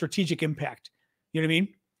of the strategic impact. You know what I mean?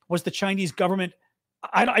 Was the Chinese government,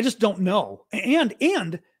 I just don't know.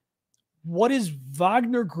 And what is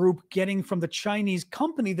Wagner Group getting from the Chinese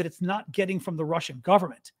company that it's not getting from the Russian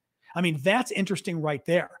government? I mean, that's interesting right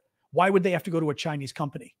there. Why would they have to go to a Chinese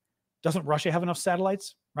company? Doesn't Russia have enough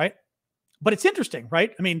satellites, right? But it's interesting,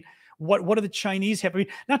 right? I mean, what do the Chinese have? I mean,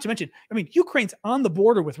 not to mention, Ukraine's on the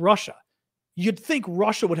border with Russia. You'd think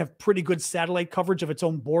Russia would have pretty good satellite coverage of its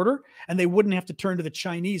own border, and they wouldn't have to turn to the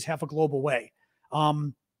Chinese half a globe away.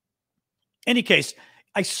 Any case,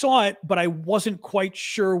 I saw it, but I wasn't quite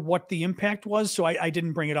sure what the impact was, so I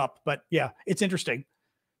didn't bring it up. But yeah, it's interesting.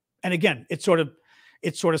 And again, it sort of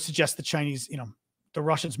suggests the Chinese, the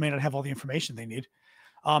Russians may not have all the information they need.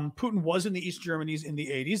 Putin was in the East Germanies in the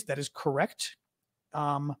 80s. That is correct.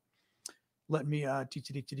 Let me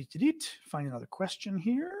find another question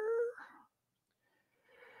here.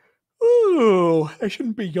 Ooh, I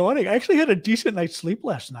shouldn't be yawning. I actually had a decent night's sleep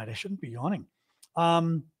last night. I shouldn't be yawning.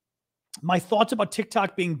 My thoughts about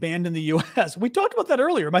TikTok being banned in the US. We talked about that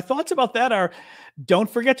earlier. My thoughts about that are, don't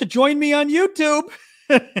forget to join me on YouTube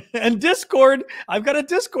and Discord. I've got a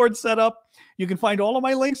Discord set up. You can find all of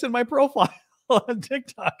my links in my profile on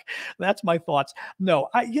TikTok. That's my thoughts. No,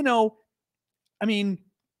 I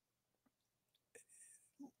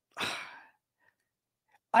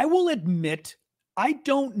will admit, I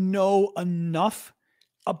don't know enough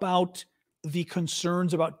about the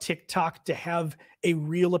concerns about TikTok to have a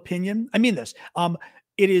real opinion. I mean this.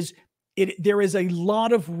 There is a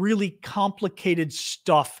lot of really complicated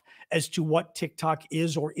stuff as to what TikTok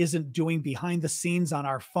is or isn't doing behind the scenes on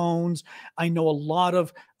our phones. I know a lot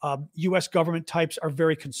of US government types are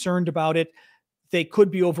very concerned about it. They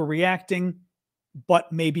could be overreacting,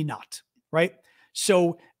 but maybe not, right?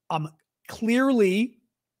 So clearly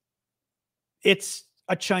it's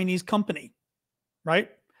a Chinese company, right?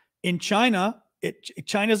 In China,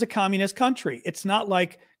 China's a communist country. It's not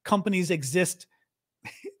like companies exist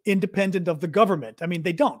independent of the government. I mean,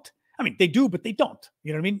 they don't. I mean, they do, but they don't.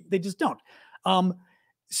 You know what I mean? They just don't.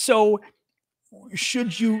 So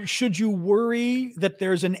should you worry that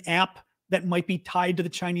there's an app that might be tied to the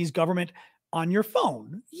Chinese government on your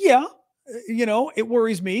phone? Yeah, it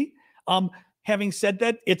worries me. Having said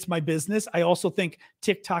that, it's my business. I also think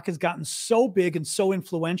TikTok has gotten so big and so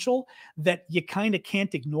influential that you kind of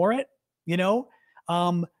can't ignore it,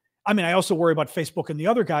 I also worry about Facebook and the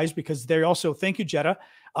other guys because they also, thank you, Jetta.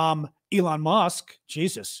 Elon Musk,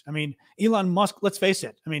 Jesus. I mean, Elon Musk, let's face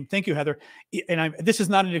it. I mean, thank you, Heather. And this is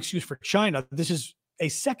not an excuse for China. This is a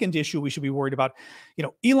second issue we should be worried about.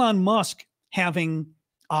 Elon Musk having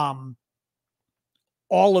all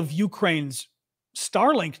of Ukraine's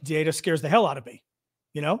Starlink data scares the hell out of me.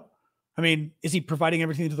 I mean, is he providing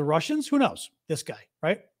everything to the Russians? Who knows? This guy,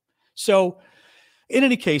 right? So in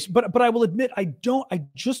any case, but I will admit, I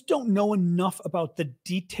just don't know enough about the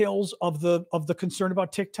details of the concern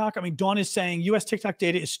about TikTok. I mean, Dawn is saying US TikTok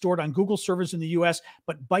data is stored on Google servers in the US,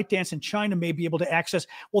 but ByteDance in China may be able to access.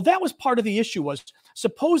 Well, that was part of the issue. Was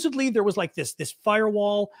supposedly there was like this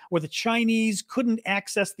firewall where the Chinese couldn't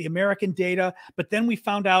access the American data, but then we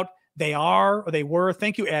found out they were.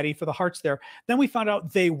 Thank you, Addie, for the hearts there. Then we found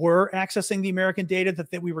out they were accessing the American data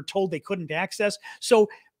that we were told they couldn't access. So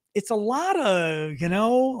it's a lot of,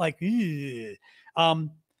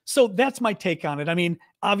 so that's my take on it. I mean,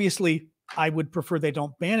 obviously, I would prefer they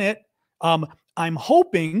don't ban it. I'm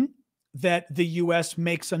hoping that the US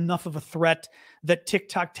makes enough of a threat that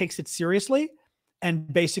TikTok takes it seriously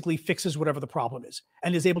and basically fixes whatever the problem is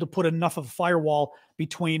and is able to put enough of a firewall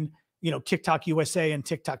between, TikTok USA and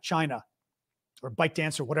TikTok China or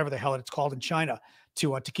ByteDance or whatever the hell it's called in China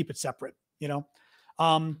to keep it separate,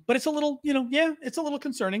 But it's a little, it's a little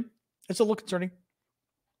concerning. It's a little concerning.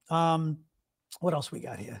 What else we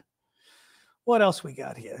got here?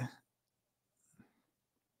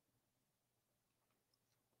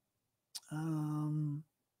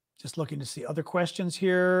 Just looking to see other questions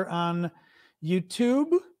here on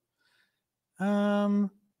YouTube.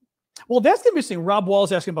 Well, that's interesting. Rob Wall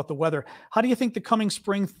is asking about the weather. How do you think the coming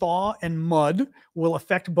spring thaw and mud will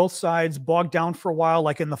affect both sides, bogged down for a while,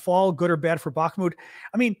 like in the fall, good or bad for Bakhmut?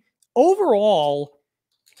 I mean, overall,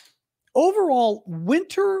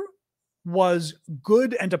 winter was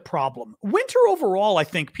good and a problem. Winter overall, I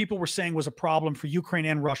think people were saying was a problem for Ukraine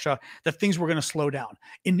and Russia, that things were going to slow down.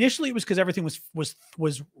 Initially, it was because everything was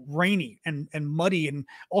rainy and muddy and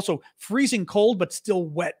also freezing cold, but still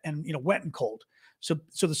wet and cold.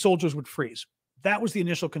 So the soldiers would freeze. That was the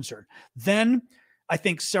initial concern. Then I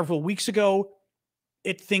think several weeks ago,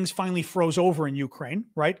 things finally froze over in Ukraine,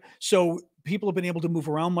 right? So people have been able to move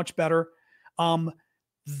around much better.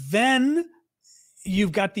 Then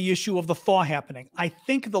you've got the issue of the thaw happening. I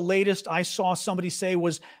think the latest I saw somebody say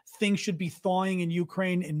was things should be thawing in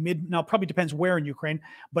Ukraine now probably depends where in Ukraine,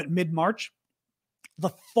 but mid-March. The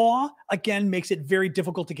thaw, again, makes it very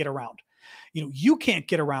difficult to get around. You can't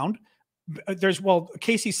get around.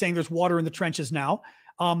 Casey's saying there's water in the trenches now.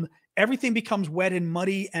 Everything becomes wet and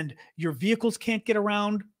muddy and your vehicles can't get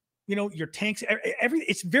around, your tanks,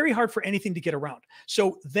 it's very hard for anything to get around.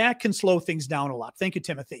 So that can slow things down a lot. Thank you,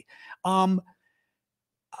 Timothy. I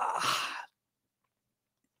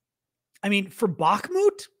mean, for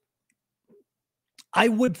Bakhmut, I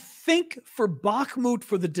would think for Bakhmut,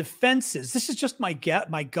 for the defenses, this is just my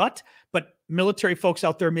gut, but military folks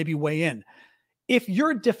out there maybe weigh in. If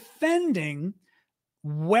you're defending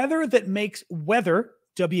weather,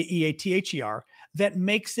 W-E-A-T-H-E-R, that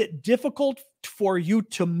makes it difficult for you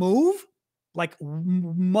to move, like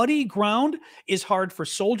muddy ground is hard for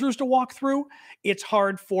soldiers to walk through. It's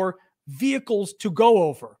hard for vehicles to go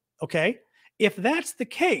over. Okay. If that's the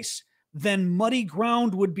case, then muddy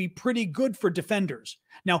ground would be pretty good for defenders.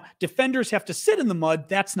 Now, defenders have to sit in the mud.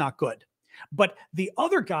 That's not good. But the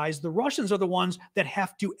other guys, the Russians, are the ones that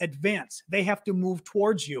have to advance. They have to move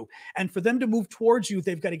towards you. And for them to move towards you,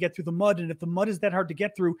 they've got to get through the mud. And if the mud is that hard to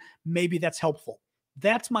get through, maybe that's helpful.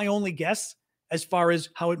 That's my only guess as far as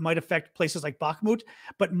how it might affect places like Bakhmut.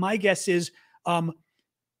 But my guess is,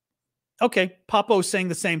 okay, Papo's saying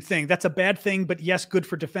the same thing. That's a bad thing, but yes, good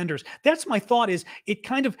for defenders. That's my thought. Is it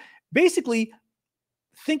kind of basically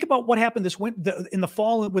think about what happened in the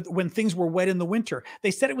fall when things were wet in the winter.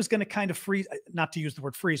 They said it was going to kind of freeze, not to use the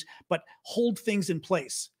word freeze, but hold things in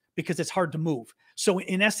place because it's hard to move. So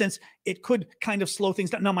in essence, it could kind of slow things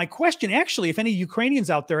down. Now, my question, actually, if any Ukrainians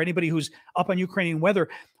out there, anybody who's up on Ukrainian weather,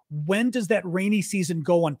 when does that rainy season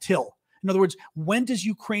go until? In other words, when does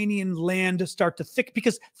Ukrainian land start to thick?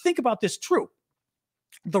 Because think about this, true.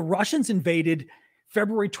 The Russians invaded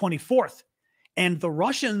February 24th, and the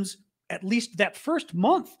Russians, at least that first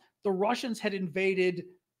month, the Russians had invaded,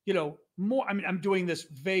 more. I mean, I'm doing this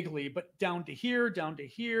vaguely, but down to here.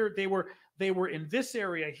 They were in this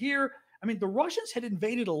area here. I mean, the Russians had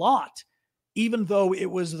invaded a lot, even though it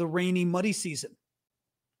was the rainy, muddy season,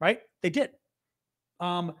 right? They did.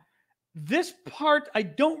 This part, I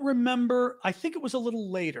don't remember. I think it was a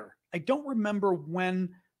little later. I don't remember when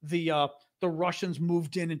the Russians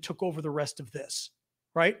moved in and took over the rest of this,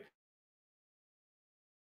 right?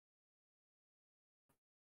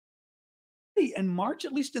 in March,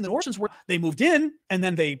 at least in the Russians, where they moved in and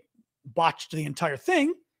then they botched the entire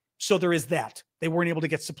thing. So there is that. They weren't able to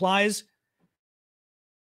get supplies.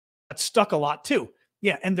 Got stuck a lot too.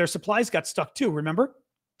 Yeah, and their supplies got stuck too, remember?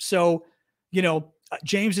 So,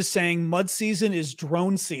 James is saying mud season is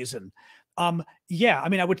drone season. Yeah, I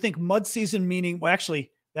mean, I would think mud season meaning, well,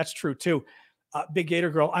 actually, that's true too. Big Gator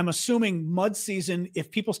Girl, I'm assuming mud season, if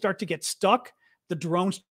people start to get stuck, the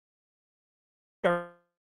drones are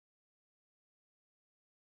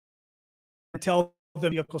tell the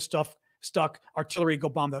vehicle stuck, artillery go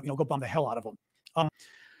bomb the hell out of them.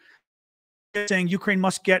 Saying Ukraine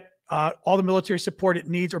must get all the military support it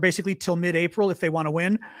needs, or basically till mid-April if they want to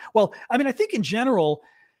win. Well, I mean, I think in general,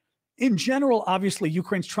 obviously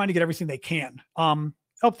Ukraine's trying to get everything they can.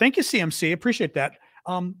 Thank you, CMC. Appreciate that.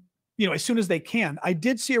 As soon as they can. I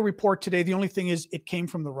did see a report today. The only thing is it came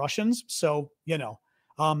from the Russians. So,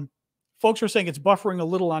 folks are saying it's buffering a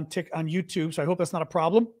little on YouTube. So I hope that's not a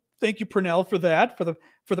problem. Thank you, Purnell, for that, for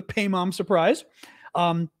the Pay Mom surprise.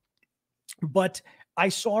 But I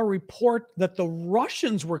saw a report that the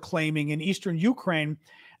Russians were claiming in eastern Ukraine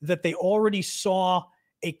that they already saw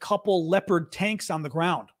a couple Leopard tanks on the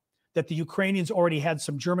ground, that the Ukrainians already had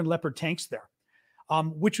some German Leopard tanks there,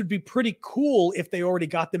 which would be pretty cool if they already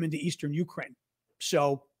got them into eastern Ukraine.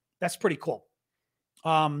 So that's pretty cool.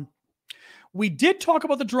 We did talk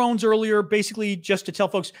about the drones earlier, basically just to tell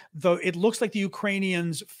folks, though it looks like the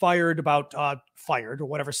Ukrainians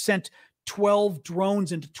sent 12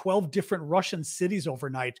 drones into 12 different Russian cities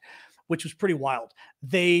overnight, which was pretty wild.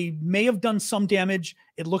 They may have done some damage.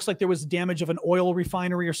 It looks like there was damage of an oil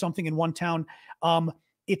refinery or something in one town.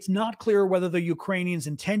 It's not clear whether the Ukrainians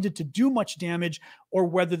intended to do much damage or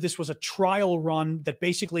whether this was a trial run that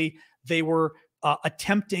basically they were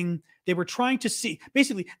trying to see,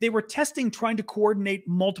 basically they were trying to coordinate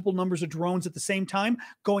multiple numbers of drones at the same time,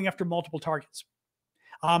 going after multiple targets.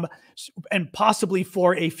 And possibly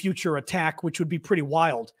for a future attack, which would be pretty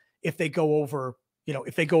wild if they go over,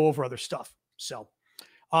 other stuff. So,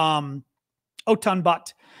 Otan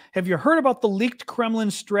Butt, have you heard about the leaked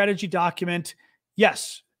Kremlin strategy document?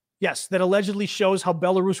 Yes, that allegedly shows how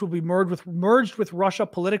Belarus will be merged with Russia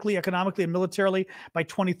politically, economically, and militarily by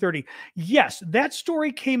 2030. Yes, that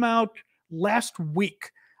story came out last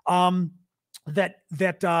week. I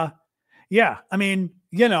mean,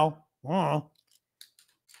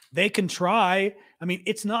 they can try. I mean,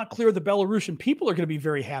 it's not clear the Belarusian people are going to be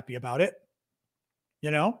very happy about it.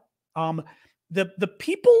 The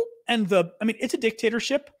people and it's a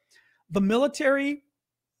dictatorship. The military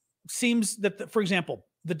seems that, for example,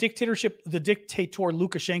 the dictator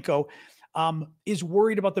Lukashenko is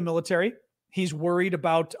worried about the military. He's worried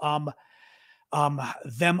about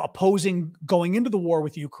them opposing going into the war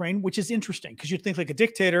with Ukraine, which is interesting because you'd think like a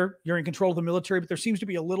dictator, you're in control of the military, but there seems to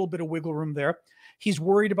be a little bit of wiggle room there. He's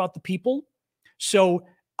worried about the people. So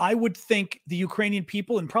I would think the Ukrainian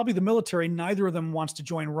people and probably the military, neither of them wants to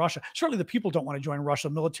join Russia. Certainly the people don't want to join Russia.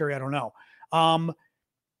 The military, I don't know.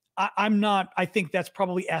 I think that's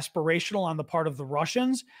probably aspirational on the part of the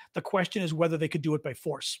Russians. The question is whether they could do it by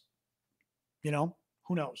force. Who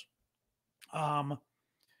knows?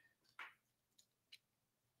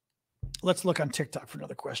 Let's look on TikTok for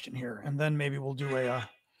another question here. And then maybe we'll do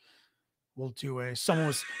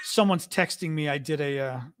someone's texting me. I did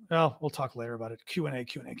we'll talk later about it. Q&A.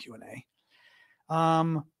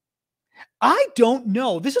 I don't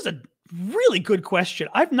know. This is a really good question.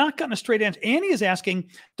 I've not gotten a straight answer. Annie is asking,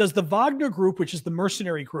 does the Wagner group, which is the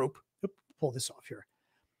mercenary group, pull this off here,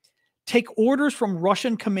 take orders from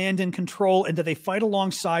Russian command and control, and do they fight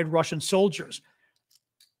alongside Russian soldiers?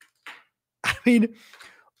 I mean,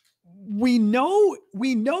 we know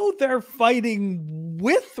they're fighting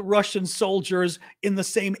with Russian soldiers in the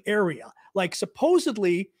same area. Like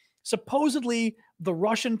supposedly the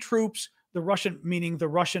Russian troops, meaning the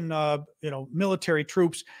Russian military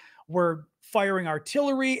troops, were firing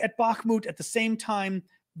artillery at Bakhmut at the same time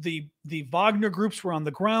the Wagner groups were on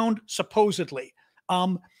the ground, supposedly.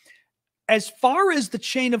 As far as the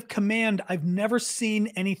chain of command, I've never seen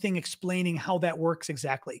anything explaining how that works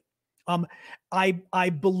exactly. I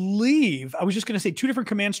believe, I was just going to say two different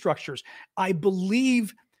command structures. I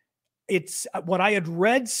believe it's what I had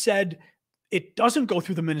read said it doesn't go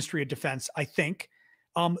through the Ministry of Defense, I think.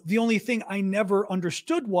 The only thing I never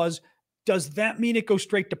understood was, does that mean it goes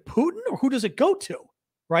straight to Putin, or who does it go to?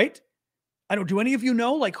 Right? Do any of you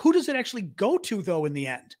know? Like, who does it actually go to though in the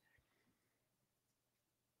end?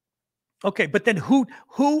 Okay, but then who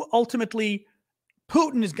ultimately,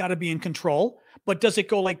 Putin has got to be in control, but does it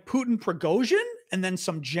go like Putin, Prigozhin, and then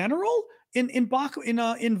some general in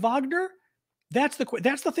Wagner? That's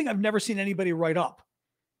the thing I've never seen anybody write up.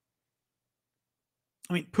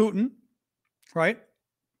 I mean, Putin, right?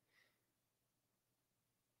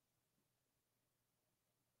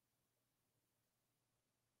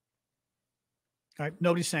 All right.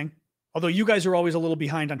 Nobody's saying, although you guys are always a little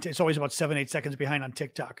behind on, it's always about 7-8 seconds behind on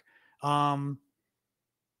TikTok. Most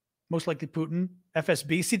likely Putin,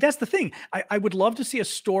 FSB. See, that's the thing. I would love to see a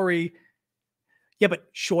story. Yeah,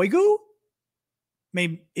 but Shoigu? I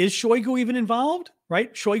mean, is Shoigu even involved?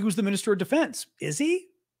 Right? Shoigu's the Minister of Defense. Is he?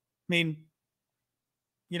 I mean,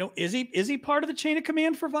 you know, is he part of the chain of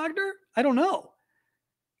command for Wagner? I don't know.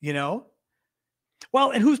 You know?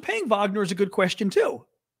 Well, and who's paying Wagner is a good question too,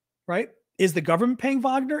 right? Is the government paying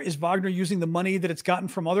Wagner? Is Wagner using the money that it's gotten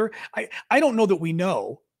from other? I don't know that we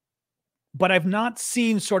know, but I've not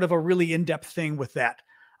seen sort of a really in-depth thing with that.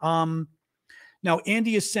 Now,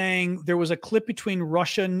 Andy is saying there was a clip between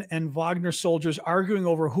Russian and Wagner soldiers arguing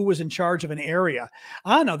over who was in charge of an area.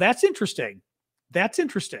 No, that's interesting. That's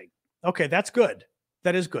interesting. Okay, that's good.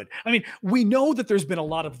 That is good. I mean, we know that there's been a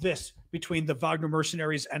lot of this between the Wagner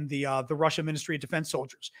mercenaries and the Russian Ministry of Defense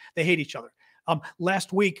soldiers. They hate each other.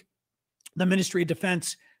 Last week, the Ministry of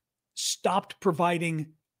Defense stopped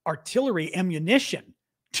providing artillery ammunition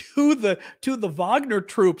to the Wagner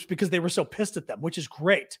troops because they were so pissed at them, which is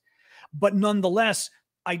great. But nonetheless,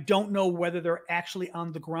 I don't know whether they're actually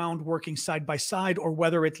on the ground working side by side or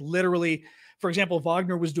whether it's literally, for example,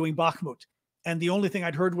 Wagner was doing Bakhmut. And the only thing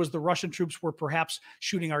I'd heard was the Russian troops were perhaps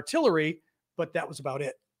shooting artillery, but that was about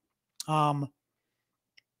it.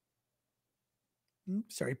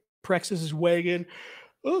 Sorry, Praxis is weighing in.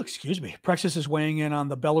 Oh, excuse me. Praxis is weighing in on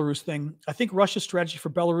the Belarus thing. I think Russia's strategy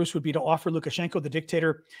for Belarus would be to offer Lukashenko, the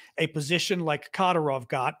dictator, a position like Kadyrov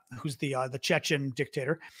got, who's the Chechen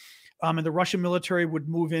dictator. And the Russian military would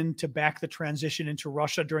move in to back the transition into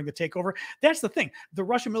Russia during the takeover. That's the thing. The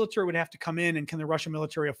Russian military would have to come in, and can the Russian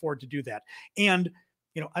military afford to do that? And,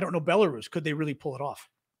 you know, I don't know, Belarus, could they really pull it off?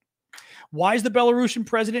 Why is the Belarusian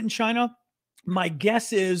president in China? My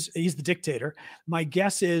guess is he's the dictator. My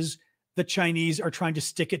guess is the Chinese are trying to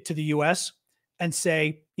stick it to the U.S. and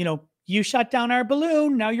say, you know, you shut down our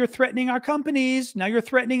balloon. Now you're threatening our companies. Now you're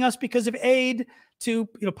threatening us because of aid to,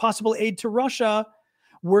 you know, possible aid to Russia.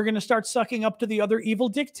 We're going to start sucking up to the other evil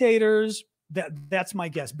dictators. That's my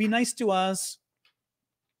guess. Be nice to us.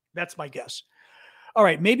 That's my guess. All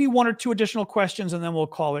right, maybe one or two additional questions, and then we'll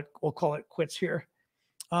call it quits here.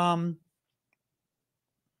 The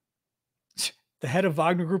head of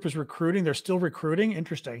Wagner Group is recruiting. They're still recruiting.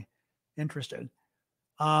 Interesting.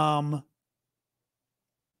 Oh,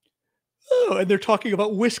 and they're talking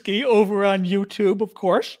about whiskey over on YouTube, of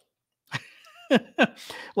course.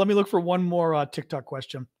 Let me look for one more TikTok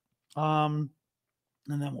question. And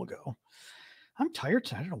then we'll go. I'm tired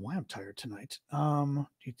tonight. I don't know why I'm tired tonight.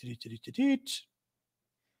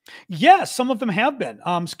 Yes, some of them have been.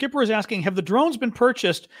 Skipper is asking, have the drones been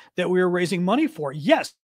purchased that we are raising money for?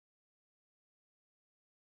 Yes.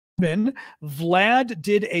 Vlad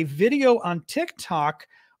did a video on TikTok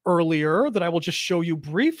earlier that I will just show you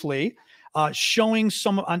briefly, showing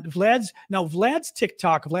some on Vlad's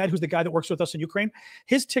TikTok. Vlad, who's the guy that works with us in Ukraine,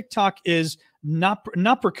 his TikTok is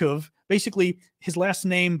Naprikov, basically his last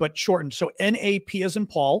name but shortened. So N-A-P as in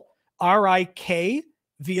Paul, R-I-K,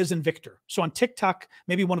 V as in Victor. So on TikTok,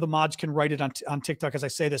 maybe one of the mods can write it on TikTok as I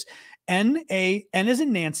say this. N as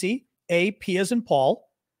in Nancy, A, P as in Paul,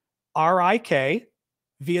 R-I-K,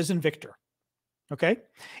 V as in Victor. Okay.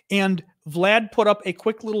 And Vlad put up a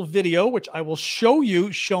quick little video, which I will show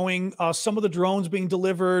you, showing some of the drones being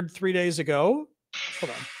delivered 3 days ago.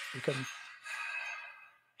 Hold on.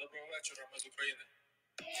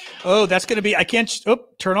 Oh, that's going to be, I can't,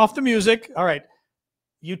 turn off the music. All right.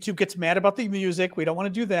 YouTube gets mad about the music. We don't want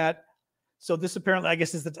to do that. So this apparently, I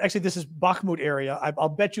guess, this is Bakhmut area. I'll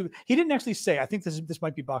bet you, he didn't actually say, I think this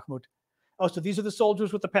might be Bakhmut. Oh, so these are the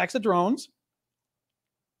soldiers with the packs of drones.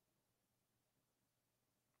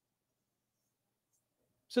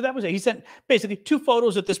 So that was it. He sent basically 2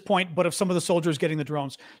 photos at this point, but of some of the soldiers getting the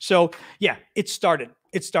drones. So yeah, it started,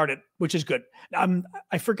 which is good.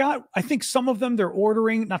 I forgot. I think some of them they're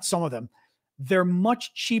ordering, not some of them. They're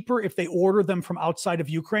much cheaper if they order them from outside of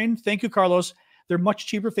Ukraine. Thank you, Carlos. They're much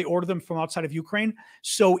cheaper if they order them from outside of Ukraine.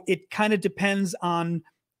 So it kind of depends on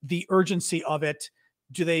the urgency of it.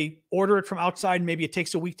 Do they order it from outside? Maybe it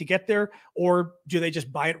takes a week to get there, or do they just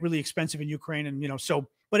buy it really expensive in Ukraine? And, you know, so,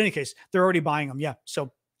 but in any case, they're already buying them. Yeah.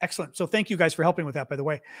 So excellent. So thank you guys for helping with that, by the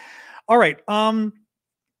way. All right.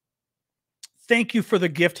 Thank you for the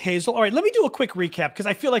gift, Hazel. All right. Let me do a quick recap because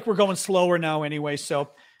I feel like we're going slower now anyway. So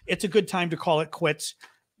it's a good time to call it quits.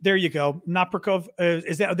 There you go. Naprikov,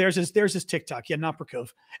 there's his TikTok. Yeah, Naprikov.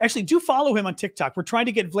 Actually, do follow him on TikTok. We're trying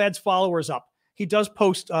to get Vlad's followers up. He does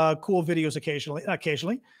post cool videos occasionally,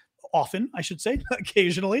 often, I should say,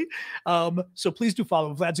 occasionally. So please do follow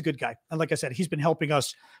him. Vlad's a good guy. And like I said, he's been helping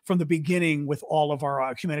us from the beginning with all of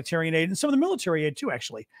our humanitarian aid and some of the military aid too,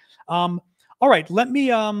 actually. All right, let me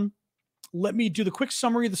do the quick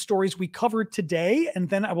summary of the stories we covered today, and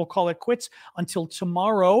then I will call it quits until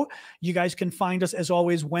tomorrow. You guys can find us, as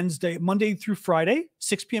always, Monday through Friday,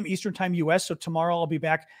 6 p.m. Eastern time U.S. So tomorrow I'll be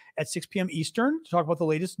back at 6 p.m. Eastern to talk about the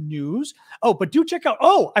latest news. Oh, but do check out,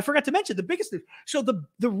 I forgot to mention the biggest news. So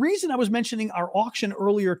the reason I was mentioning our auction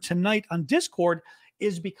earlier tonight on Discord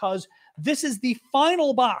is because this is the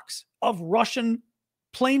final box of Russian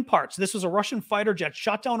plane parts. This was a Russian fighter jet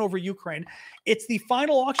shot down over Ukraine. It's the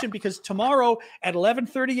final auction because tomorrow at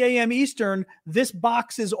 11:30 a.m. Eastern, this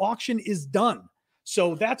box's auction is done.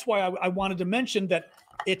 So that's why I wanted to mention that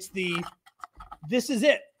this is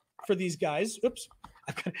it for these guys. Oops.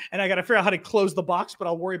 And I got to figure out how to close the box, but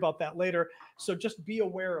I'll worry about that later. So just be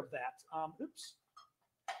aware of that. Oops.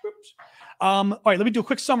 All right, let me do a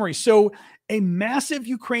quick summary. So a massive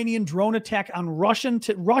Ukrainian drone attack on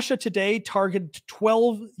Russia today targeted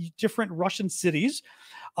 12 different Russian cities.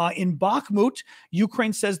 In Bakhmut,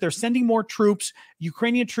 Ukraine says they're sending more troops.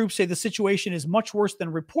 Ukrainian troops say the situation is much worse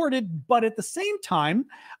than reported, but at the same time,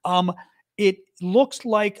 it looks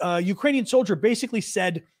like a Ukrainian soldier basically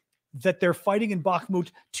said that they're fighting in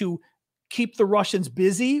Bakhmut to keep the Russians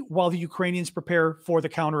busy while the Ukrainians prepare for the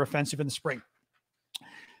counteroffensive in the spring.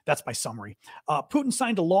 That's my summary. Putin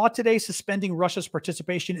signed a law today suspending Russia's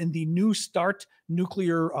participation in the New START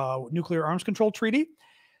nuclear arms control treaty.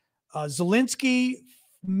 Zelensky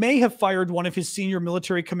may have fired one of his senior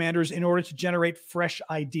military commanders in order to generate fresh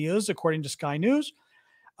ideas, according to Sky News.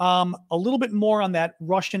 A little bit more on that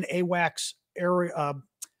Russian AWACS area.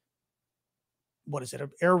 What is it? An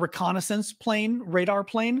air reconnaissance plane, radar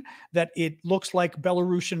plane that it looks like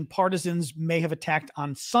Belarusian partisans may have attacked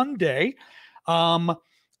on Sunday.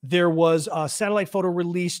 There was a satellite photo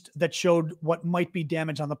released that showed what might be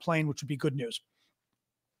damage on the plane, which would be good news.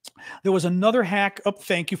 There was another hack. Oh,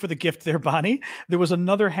 thank you for the gift there, Bonnie. There was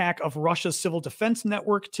another hack of Russia's civil defense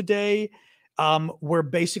network today, where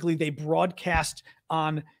basically they broadcast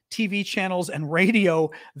on TV channels and radio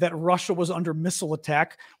that Russia was under missile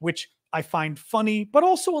attack, which I find funny, but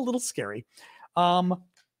also a little scary.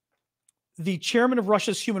 The chairman of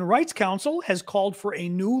Russia's Human Rights Council has called for a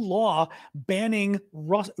new law banning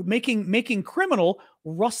making criminal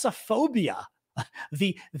Russophobia,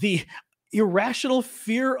 the irrational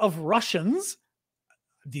fear of Russians.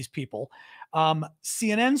 These people.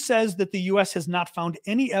 CNN says that the U.S. has not found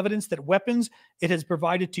any evidence that weapons it has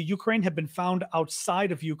provided to Ukraine have been found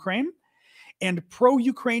outside of Ukraine. And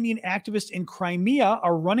pro-Ukrainian activists in Crimea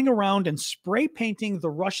are running around and spray painting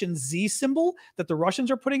the Russian Z symbol that the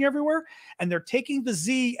Russians are putting everywhere. And they're taking the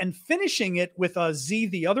Z and finishing it with a Z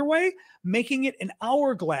the other way, making it an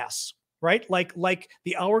hourglass, right? Like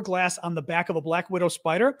the hourglass on the back of a Black Widow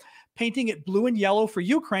spider, painting it blue and yellow for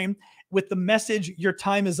Ukraine with the message, your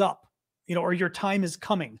time is up, or your time is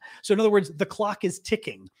coming. So in other words, the clock is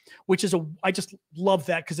ticking, which is I just love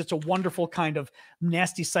that because it's a wonderful kind of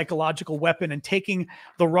nasty psychological weapon, and taking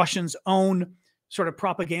the Russians' own sort of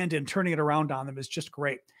propaganda and turning it around on them is just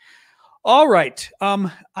great. All right.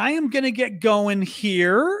 I am going to get going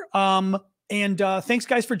here. And thanks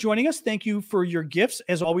guys for joining us. Thank you for your gifts.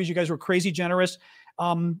 As always, you guys were crazy generous,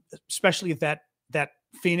 especially that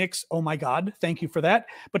Phoenix. Oh my God. Thank you for that.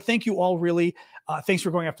 But thank you all really. Thanks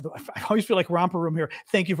for going after I always feel like romper room here.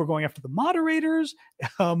 Thank you for going after the moderators.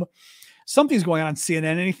 Something's going on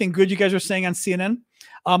CNN. Anything good you guys are saying on CNN?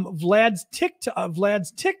 Vlad's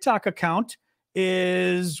TikTok account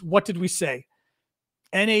is, what did we say?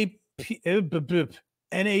 NAPRKV,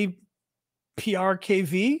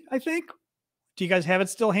 I think. Do you guys have it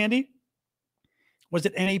still handy? Was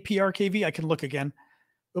it NAPRKV? I can look again.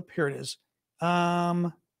 Oh, here it is.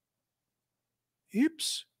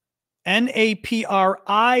 Oops. NAPRIKV.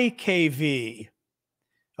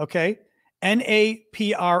 Okay.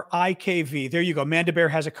 NAPRIKV. There you go. Manda Bear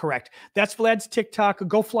has it correct. That's Vlad's TikTok.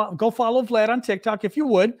 Go follow Vlad on TikTok if you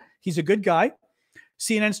would. He's a good guy.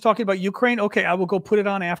 CNN's talking about Ukraine. Okay, I will go put it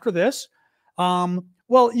on after this.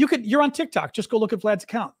 Well, you're on TikTok. Just go look at Vlad's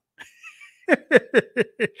account.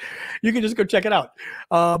 You can just go check it out.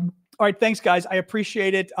 All right, thanks, guys. I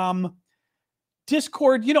appreciate it.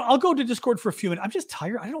 Discord, I'll go to Discord for a few minutes. I'm just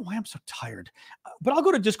tired. I don't know why I'm so tired, but I'll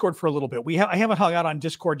go to Discord for a little bit. I haven't hung out on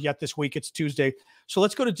Discord yet this week. It's Tuesday. So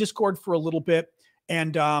let's go to Discord for a little bit.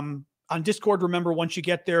 And on Discord, remember, once you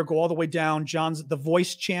get there, go all the way down. The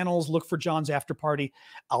voice channels, look for John's after party.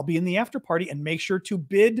 I'll be in the after party, and make sure to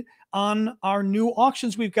bid on our new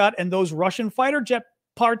auctions we've got and those Russian fighter jet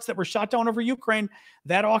parts that were shot down over Ukraine.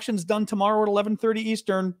 That auction's done tomorrow at 11:30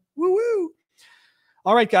 Eastern. Woo woo.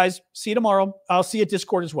 All right, guys. See you tomorrow. I'll see you at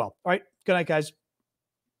Discord as well. All right. Good night, guys.